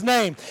Jesus'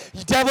 name,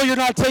 devil, you're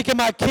not taking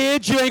my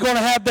kids. You ain't going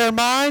to have their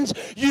minds.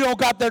 You don't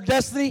got their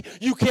destiny.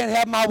 You can't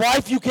have my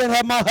wife. You can't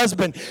have my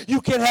husband.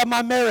 You can't have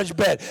my marriage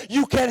bed.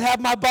 You can't have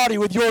my body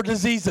with your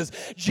diseases.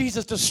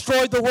 Jesus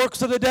destroyed the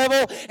works of the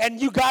devil,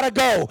 and you got to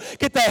go.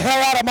 Get the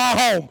hell out of my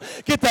home.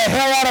 Get the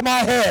hell out of my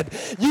head.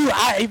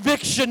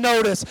 Eviction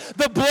notice.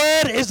 The blood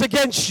is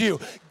against you.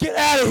 Get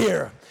out of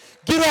here.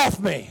 Get off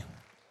me.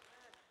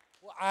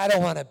 Well, I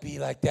don't want to be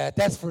like that.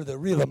 That's for the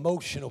real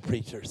emotional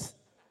preachers.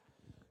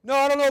 No,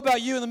 I don't know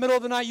about you. In the middle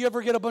of the night, you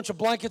ever get a bunch of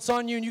blankets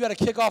on you and you got to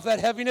kick off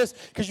that heaviness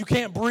because you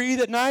can't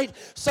breathe at night?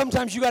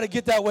 Sometimes you got to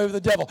get that way with the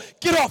devil.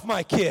 Get off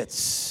my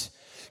kids.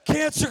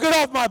 Cancer, get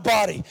off my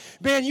body.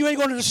 Man, you ain't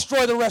going to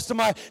destroy the rest of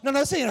my... No,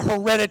 this ain't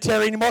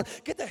hereditary anymore.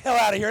 Get the hell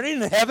out of here. It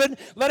ain't in heaven.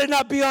 Let it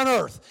not be on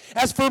earth.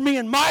 As for me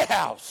and my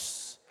house...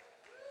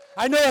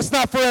 I know that's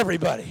not for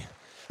everybody.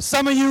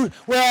 Some of you,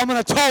 well, I'm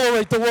going to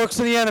tolerate the works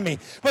of the enemy.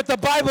 But the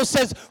Bible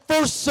says,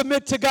 first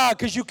submit to God,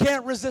 because you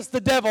can't resist the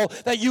devil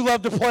that you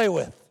love to play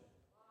with.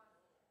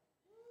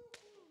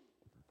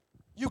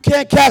 You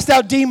can't cast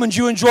out demons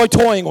you enjoy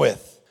toying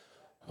with.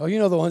 Oh, you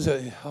know the ones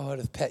that, oh,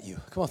 I'd pet you.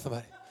 Come on,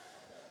 somebody.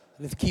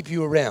 Let's keep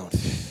you around.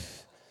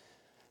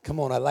 Come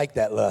on, I like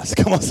that lust.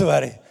 Come on,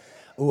 somebody.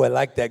 Ooh, I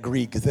like that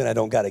greed, because then I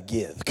don't got to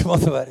give. Come on,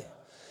 somebody.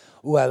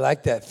 Ooh, I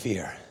like that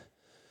fear.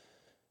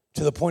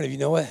 To the point of, you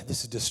know what?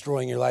 This is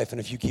destroying your life, and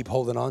if you keep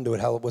holding on to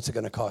it, what's it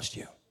going to cost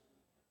you?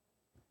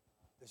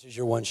 This is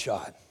your one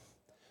shot.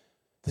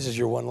 This is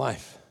your one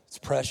life. It's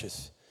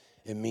precious.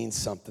 It means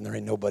something. There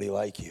ain't nobody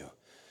like you.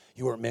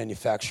 You weren't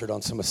manufactured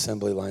on some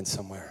assembly line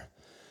somewhere.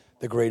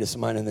 The greatest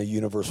mind in the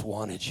universe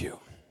wanted you.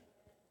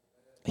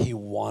 He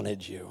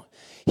wanted you.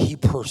 He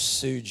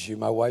pursued you.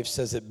 My wife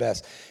says it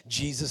best.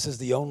 Jesus is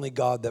the only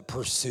God that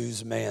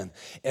pursues man.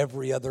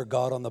 Every other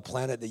God on the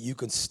planet that you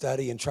can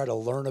study and try to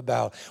learn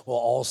about will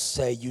all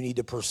say you need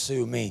to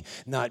pursue me,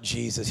 not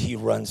Jesus. He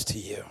runs to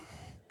you.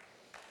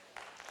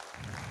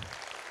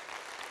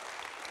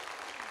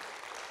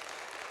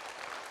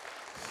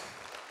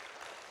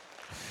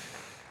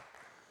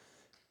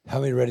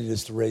 How many are ready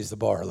just to raise the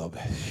bar a little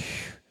bit?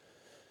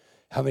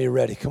 How many are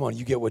ready? Come on,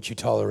 you get what you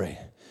tolerate.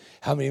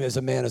 How many as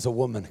a man, as a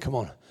woman? Come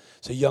on.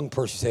 So a young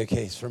person, say,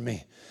 okay, it's for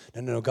me.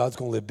 No, God's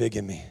going to live big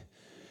in me.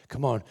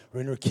 Come on.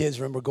 Remember kids,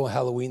 remember going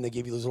Halloween, they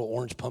gave you those little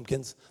orange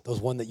pumpkins?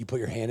 Those one that you put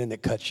your hand in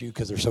that cuts you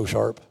because they're so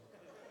sharp?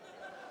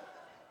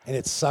 And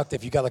it sucked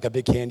if you got like a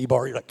big candy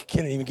bar, you're like,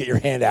 can't even get your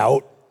hand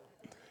out.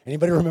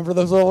 Anybody remember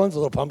those little ones, the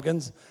little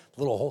pumpkins?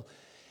 Little hole.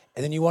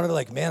 And then you wanted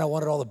like, man, I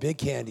wanted all the big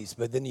candies,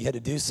 but then you had to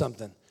do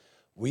something.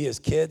 We as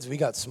kids, we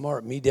got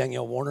smart. Me,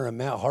 Danielle Warner, and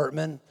Matt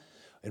Hartman,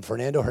 and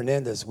Fernando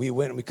Hernandez, we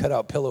went and we cut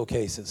out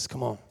pillowcases.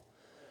 Come on.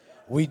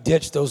 We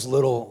ditched those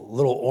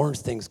little orange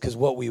things because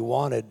what we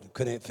wanted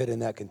couldn't fit in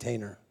that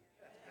container.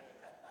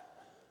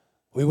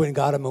 We went and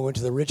got them and went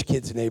to the rich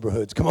kids'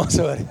 neighborhoods. Come on,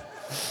 somebody.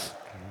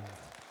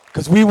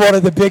 Because we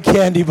wanted the big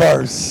candy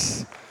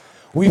bars.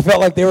 We felt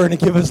like they were going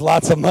to give us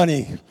lots of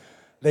money.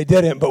 They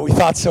didn't, but we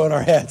thought so in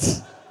our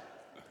heads.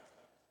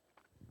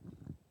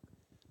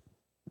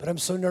 But I'm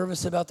so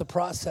nervous about the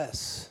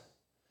process.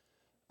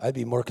 I'd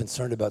be more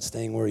concerned about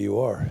staying where you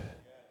are.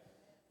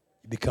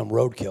 You become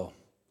roadkill.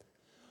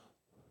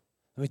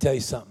 Let me tell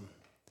you something.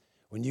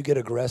 When you get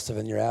aggressive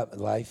in your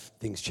life,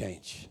 things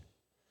change.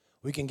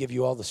 We can give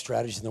you all the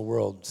strategies in the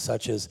world,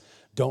 such as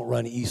don't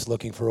run east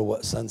looking for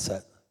a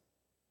sunset.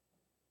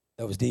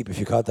 That was deep if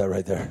you caught that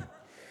right there.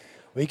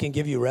 We can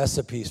give you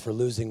recipes for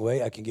losing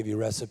weight. I can give you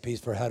recipes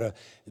for how to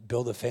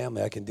build a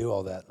family. I can do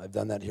all that. I've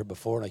done that here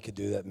before, and I could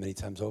do that many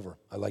times over.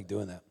 I like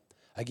doing that.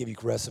 I give you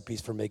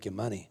recipes for making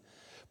money.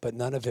 But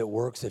none of it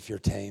works if you're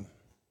tame.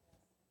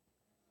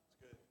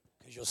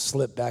 Because you'll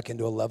slip back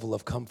into a level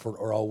of comfort,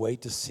 or I'll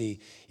wait to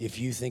see if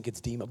you think it's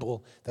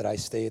deemable that I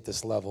stay at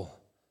this level.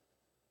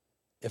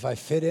 If I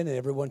fit in and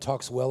everyone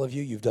talks well of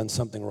you, you've done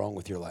something wrong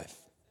with your life.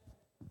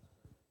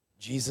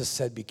 Jesus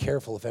said, be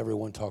careful if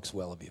everyone talks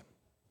well of you.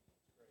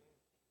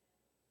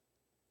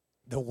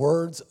 The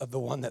words of the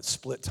one that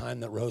split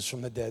time, that rose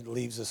from the dead,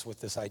 leaves us with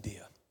this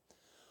idea.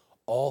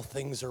 All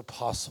things are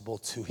possible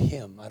to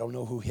him. I don't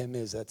know who him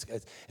is.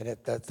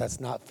 That's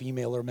not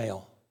female or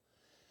male.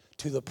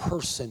 To the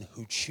person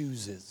who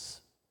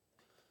chooses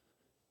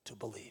to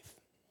believe.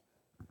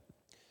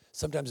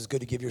 Sometimes it's good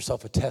to give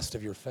yourself a test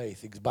of your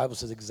faith. The Bible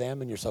says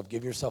examine yourself,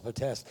 give yourself a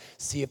test,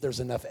 see if there's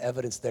enough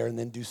evidence there, and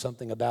then do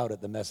something about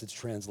it, the Message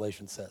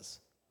translation says.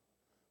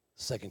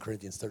 2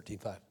 Corinthians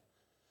 13:5.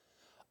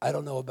 I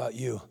don't know about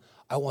you.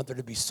 I want there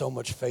to be so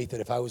much faith that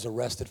if I was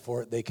arrested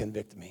for it, they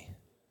convict me.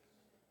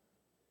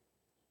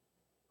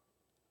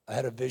 I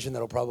had a vision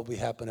that'll probably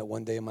happen at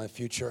one day in my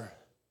future.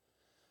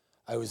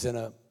 I was in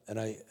a, and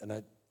I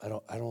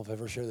don't know if I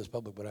ever share this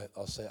public, but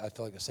I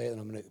feel like I say it,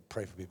 and I'm going to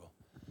pray for people.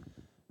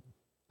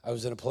 I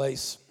was in a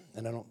place,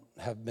 and I don't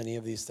have many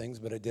of these things,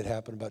 but it did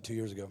happen about 2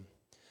 years ago.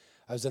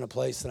 I was in a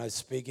place, and I was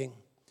speaking,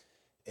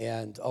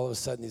 and all of a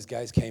sudden these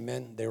guys came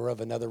in. They were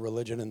of another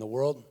religion in the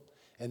world,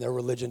 and their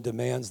religion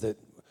demands that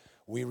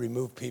we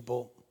remove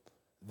people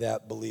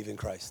that believe in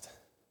Christ.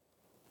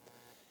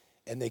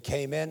 And they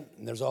came in,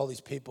 and there's all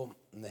these people,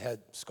 and they had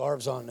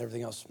scarves on and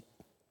everything else.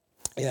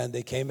 And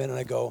they came in, and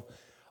I go,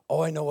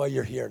 oh, I know why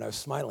you're here. And I was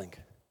smiling.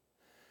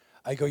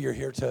 I go, you're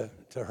here to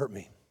hurt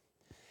me.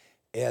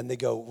 And they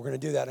go, we're going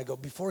to do that. And I go,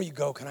 before you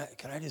go, can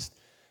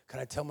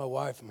I tell my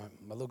wife, my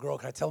little girl,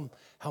 can I tell them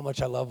how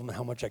much I love them and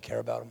how much I care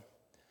about them?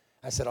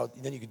 I said,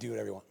 then you can do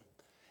whatever you want.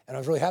 And I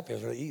was really happy. I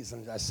was really easy.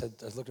 And I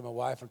looked at my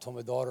wife and told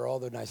my daughter all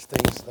the nice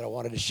things that I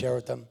wanted to share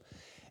with them.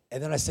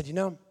 And then I said,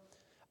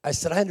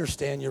 I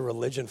understand your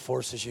religion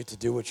forces you to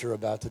do what you're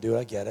about to do.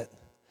 I get it.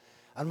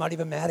 I'm not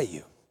even mad at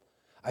you.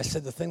 I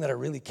said, the thing that I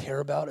really care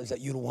about is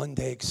that you'd one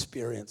day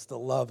experience the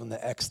love and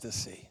the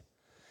ecstasy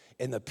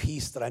and the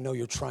peace that I know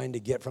you're trying to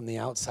get from the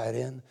outside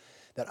in,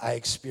 that I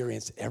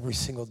experience every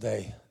single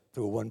day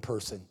through one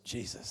person,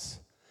 Jesus.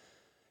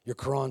 Your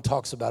Quran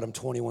talks about him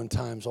 21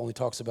 times, only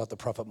talks about the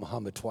Prophet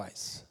Muhammad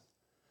twice.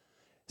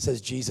 It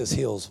says Jesus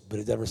heals, but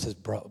it never says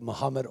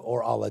Muhammad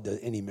or Allah does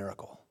any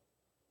miracle.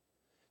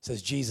 It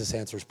says Jesus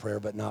answers prayer,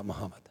 but not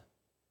Muhammad.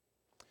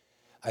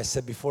 I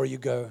said, before you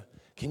go,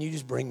 can you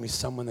just bring me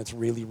someone that's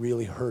really,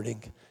 really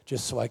hurting,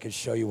 just so I can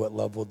show you what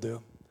love will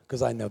do?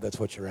 Because I know that's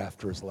what you're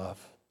after is love.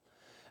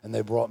 And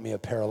they brought me a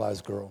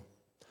paralyzed girl.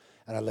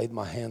 And I laid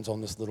my hands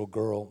on this little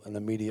girl, and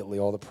immediately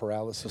all the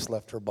paralysis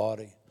left her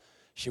body.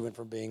 She went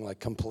from being like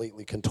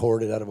completely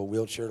contorted out of a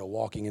wheelchair to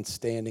walking and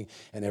standing,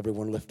 and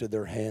everyone lifted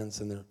their hands,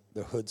 and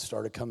their hoods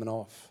started coming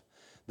off.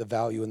 The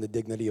value and the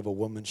dignity of a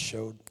woman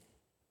showed.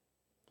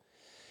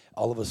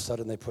 All of a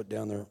sudden, they put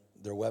down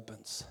their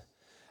weapons,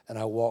 and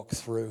I walked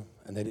through,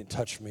 and they didn't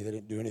touch me. They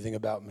didn't do anything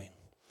about me.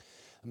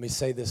 Let me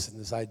say this in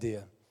this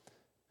idea.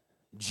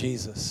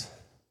 Jesus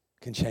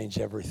can change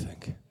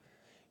everything.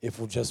 If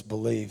we'll just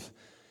believe,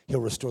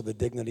 he'll restore the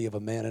dignity of a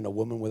man and a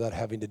woman without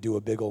having to do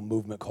a big old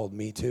movement called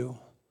Me Too.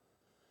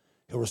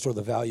 He'll restore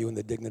the value and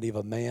the dignity of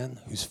a man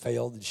who's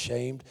failed and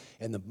shamed,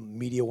 and the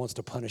media wants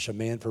to punish a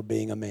man for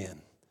being a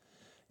man.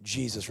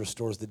 Jesus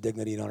restores the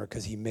dignity and honor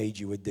because he made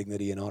you with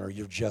dignity and honor.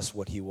 You're just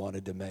what he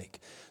wanted to make.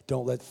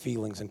 Don't let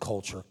feelings and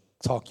culture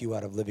talk you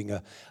out of living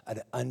an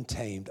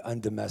untamed,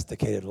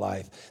 undomesticated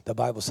life. The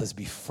Bible says,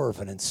 be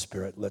fervent in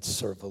spirit. Let's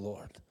serve the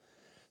Lord.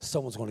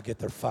 Someone's going to get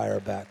their fire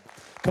back.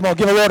 Come on,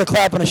 give the Lord a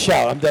clap and a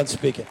shout. I'm done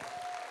speaking.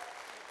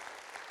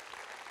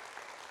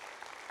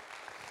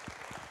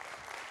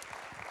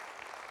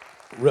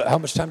 How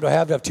much time do I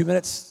have? Do I have 2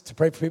 minutes to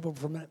pray for people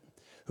for a minute?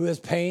 Who has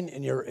pain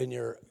in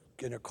your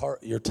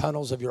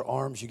tunnels of your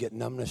arms? You get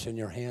numbness in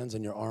your hands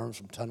and your arms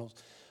from tunnels.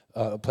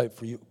 I'll pray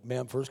for you.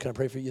 Ma'am, first, can I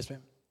pray for you? Yes,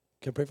 ma'am.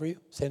 Can I pray for you?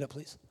 Stand up,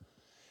 please.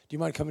 Do you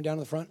mind coming down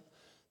to the front?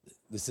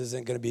 This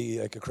isn't going to be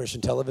like a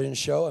Christian television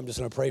show. I'm just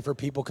going to pray for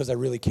people because I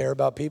really care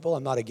about people.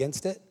 I'm not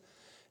against it.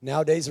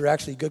 Nowadays, there's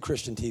actually good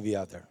Christian TV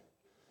out there.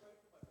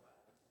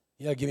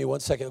 Yeah, give me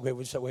 1 second. Wait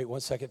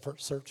 1 second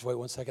first, sir. Just wait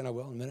 1 second. I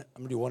will in a minute.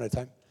 I'm going to do one at a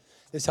time.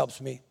 This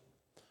helps me.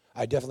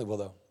 I definitely will,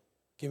 though.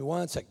 Give me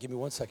 1 second. Give me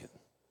 1 second.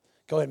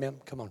 Go ahead, ma'am.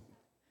 Come on.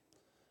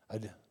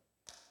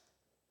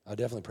 I'll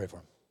definitely pray for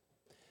him.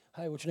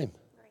 Hi, what's your name?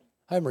 Marie.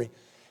 Hi, Marie.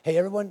 Hey,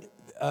 everyone,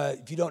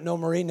 if you don't know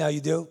Marie, now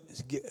you do.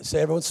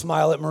 Say, everyone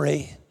smile at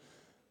Marie.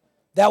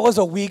 That was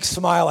a weak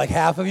smile. Like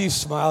half of you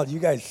smiled. You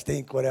guys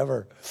stink,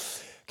 whatever.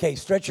 Okay,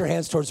 stretch your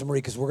hands towards Marie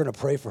because we're going to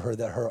pray for her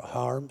that her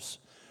arms,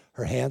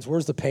 her hands,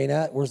 where's the pain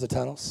at? Where's the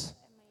tunnels?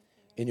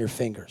 In your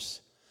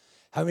fingers.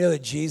 How many know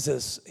that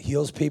Jesus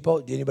heals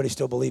people? Do anybody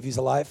still believe he's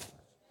alive?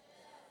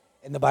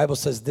 And the Bible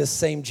says this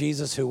same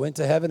Jesus who went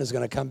to heaven is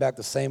going to come back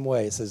the same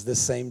way. It says this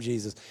same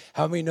Jesus.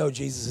 How many know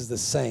Jesus is the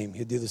same?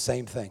 He'll do the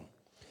same thing.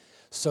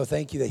 So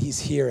thank you that he's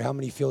here. How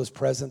many feel his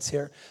presence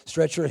here?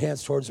 Stretch your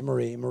hands towards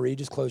Marie. Marie,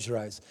 just close your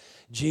eyes.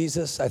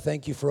 Jesus, I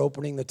thank you for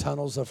opening the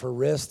tunnels of her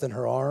wrist and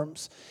her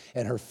arms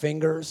and her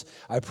fingers.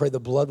 I pray the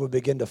blood would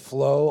begin to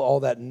flow. All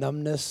that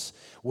numbness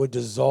would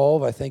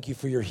dissolve. I thank you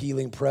for your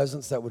healing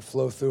presence that would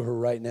flow through her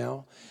right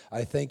now.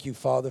 I thank you,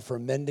 Father, for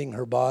mending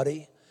her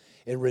body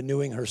and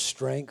renewing her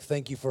strength.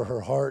 Thank you for her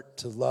heart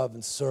to love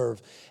and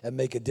serve and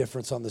make a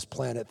difference on this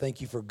planet.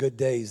 Thank you for good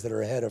days that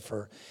are ahead of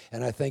her.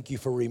 And I thank you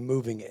for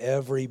removing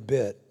every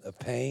bit of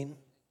pain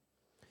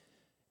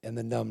and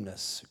the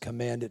numbness.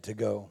 Command it to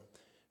go.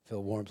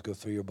 Feel warmth go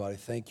through your body.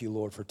 Thank you,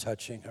 Lord, for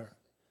touching her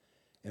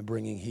and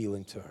bringing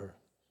healing to her.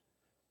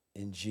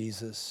 In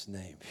Jesus'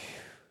 name.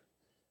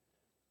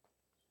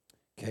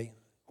 Okay,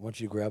 I want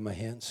you to grab my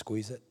hand,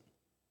 squeeze it.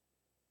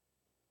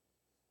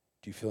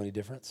 Do you feel any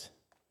difference?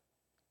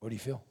 What do you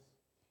feel?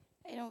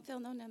 I don't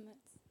feel no numbness.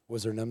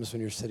 Was there numbness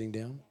when you were sitting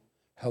down?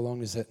 How long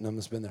has that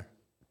numbness been there?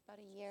 About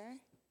a year.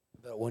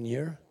 About 1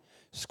 year?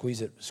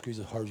 Squeeze it as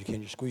hard as you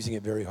can. You're squeezing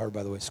it very hard,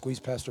 by the way. Squeeze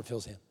Pastor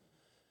Phil's hand.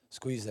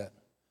 Squeeze that.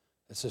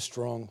 It's a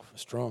strong.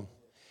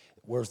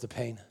 Where's the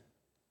pain?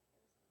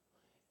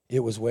 It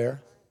was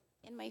where?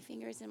 In my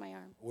fingers and my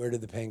arm. Where did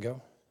the pain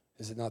go?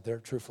 Is it not there,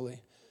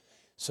 truthfully?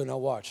 So now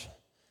watch.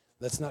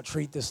 Let's not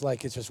treat this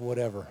like it's just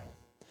whatever.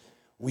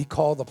 We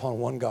called upon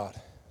one God.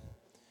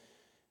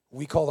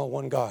 We called on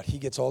one God. He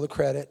gets all the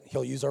credit.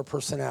 He'll use our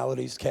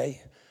personalities,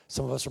 okay?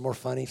 Some of us are more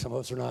funny, some of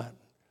us are not.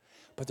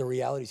 But the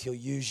reality is he'll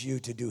use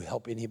you to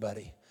help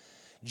anybody.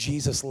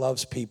 Jesus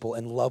loves people,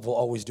 and love will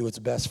always do its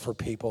best for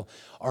people.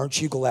 Aren't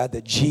you glad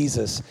that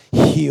Jesus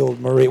healed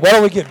Marie? Why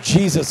don't we give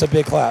Jesus a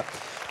big clap?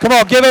 Come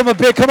on, give him a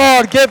big,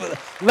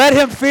 let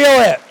him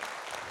feel it.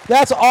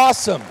 That's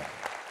awesome. Can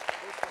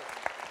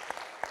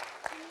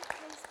you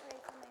please pray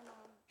for my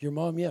mom? Your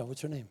mom, yeah, what's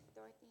her name?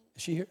 Dorothy.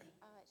 Is she here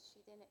She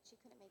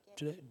couldn't make it.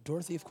 today?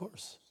 Dorothy, of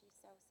course. She's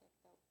so sick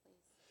though,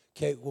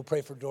 please. Okay, we'll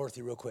pray for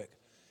Dorothy real quick.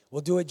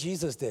 We'll do what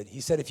Jesus did.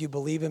 He said, if you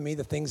believe in me,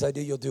 the things I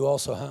do, you'll do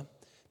also, huh?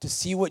 To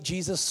see what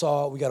Jesus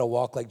saw, we got to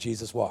walk like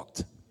Jesus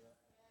walked.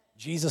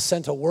 Jesus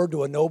sent a word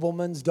to a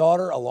nobleman's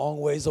daughter a long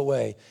ways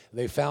away.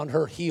 They found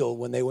her healed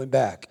when they went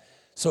back.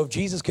 So if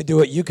Jesus could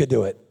do it, you could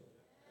do it.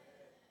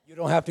 You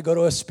don't have to go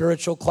to a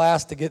spiritual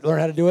class to learn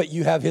how to do it.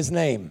 You have his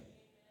name.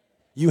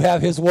 You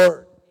have his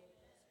word.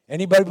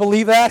 Anybody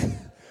believe that?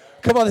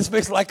 Come on, this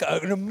makes like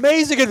an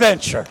amazing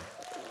adventure.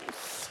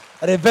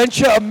 An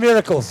adventure of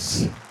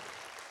miracles.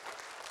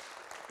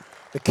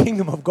 The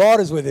kingdom of God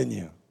is within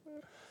you.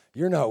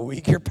 You're not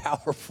weak, you're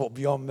powerful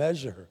beyond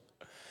measure.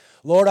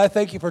 Lord, I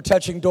thank you for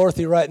touching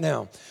Dorothy right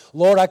now.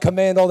 Lord, I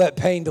command all that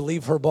pain to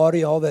leave her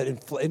body, all that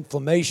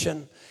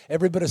inflammation,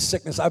 every bit of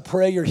sickness. I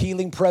pray your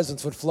healing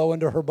presence would flow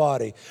into her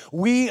body.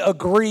 We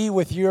agree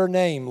with your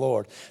name,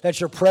 Lord, that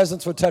your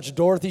presence would touch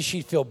Dorothy.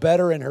 She'd feel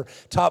better in her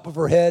top of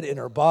her head, in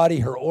her body,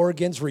 her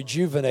organs,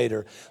 rejuvenate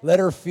her. Let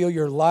her feel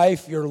your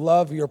life, your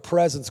love, your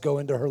presence go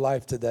into her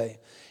life today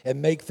and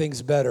make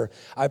things better.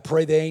 I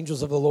pray the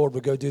angels of the Lord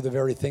would go do the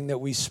very thing that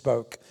we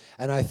spoke.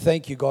 And I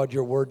thank you, God,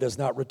 your word does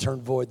not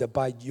return void, that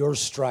by your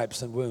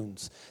stripes and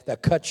wounds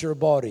that cut your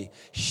body,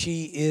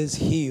 she is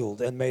healed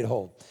and made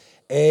whole.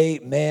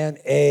 Amen,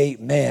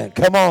 amen.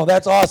 Come on,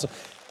 that's awesome.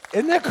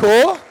 Isn't that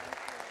cool?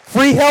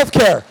 Free health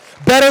care,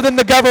 better than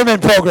the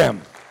government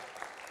program.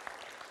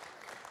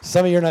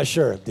 Some of you are not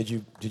sure. Did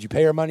you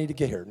pay her money to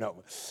get here?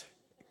 No.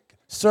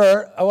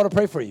 Sir, I want to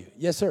pray for you.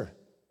 Yes, sir.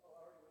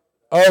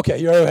 Oh, okay,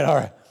 you're all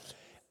right.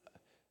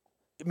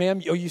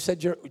 Ma'am, you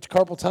said your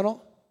carpal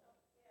tunnel?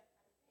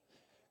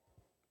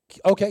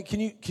 Okay, can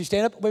you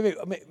stand up? Wait,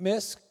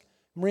 Miss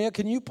Maria,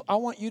 I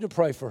want you to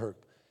pray for her.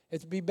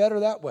 It'd be better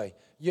that way.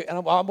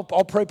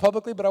 I'll pray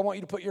publicly, but I want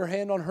you to put your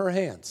hand on her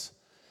hands.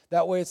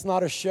 That way it's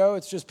not a show,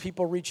 it's just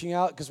people reaching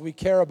out because we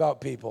care about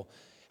people.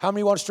 How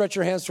many want to stretch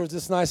your hands towards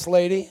this nice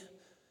lady?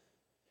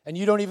 And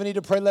you don't even need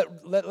to pray,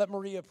 let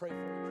Maria pray for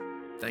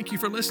you. Thank you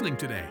for listening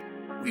today.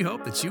 We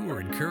hope that you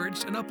were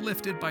encouraged and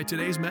uplifted by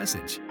today's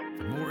message.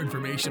 For more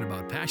information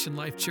about Passion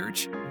Life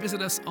Church,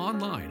 visit us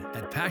online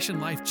at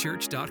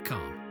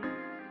passionlifechurch.com.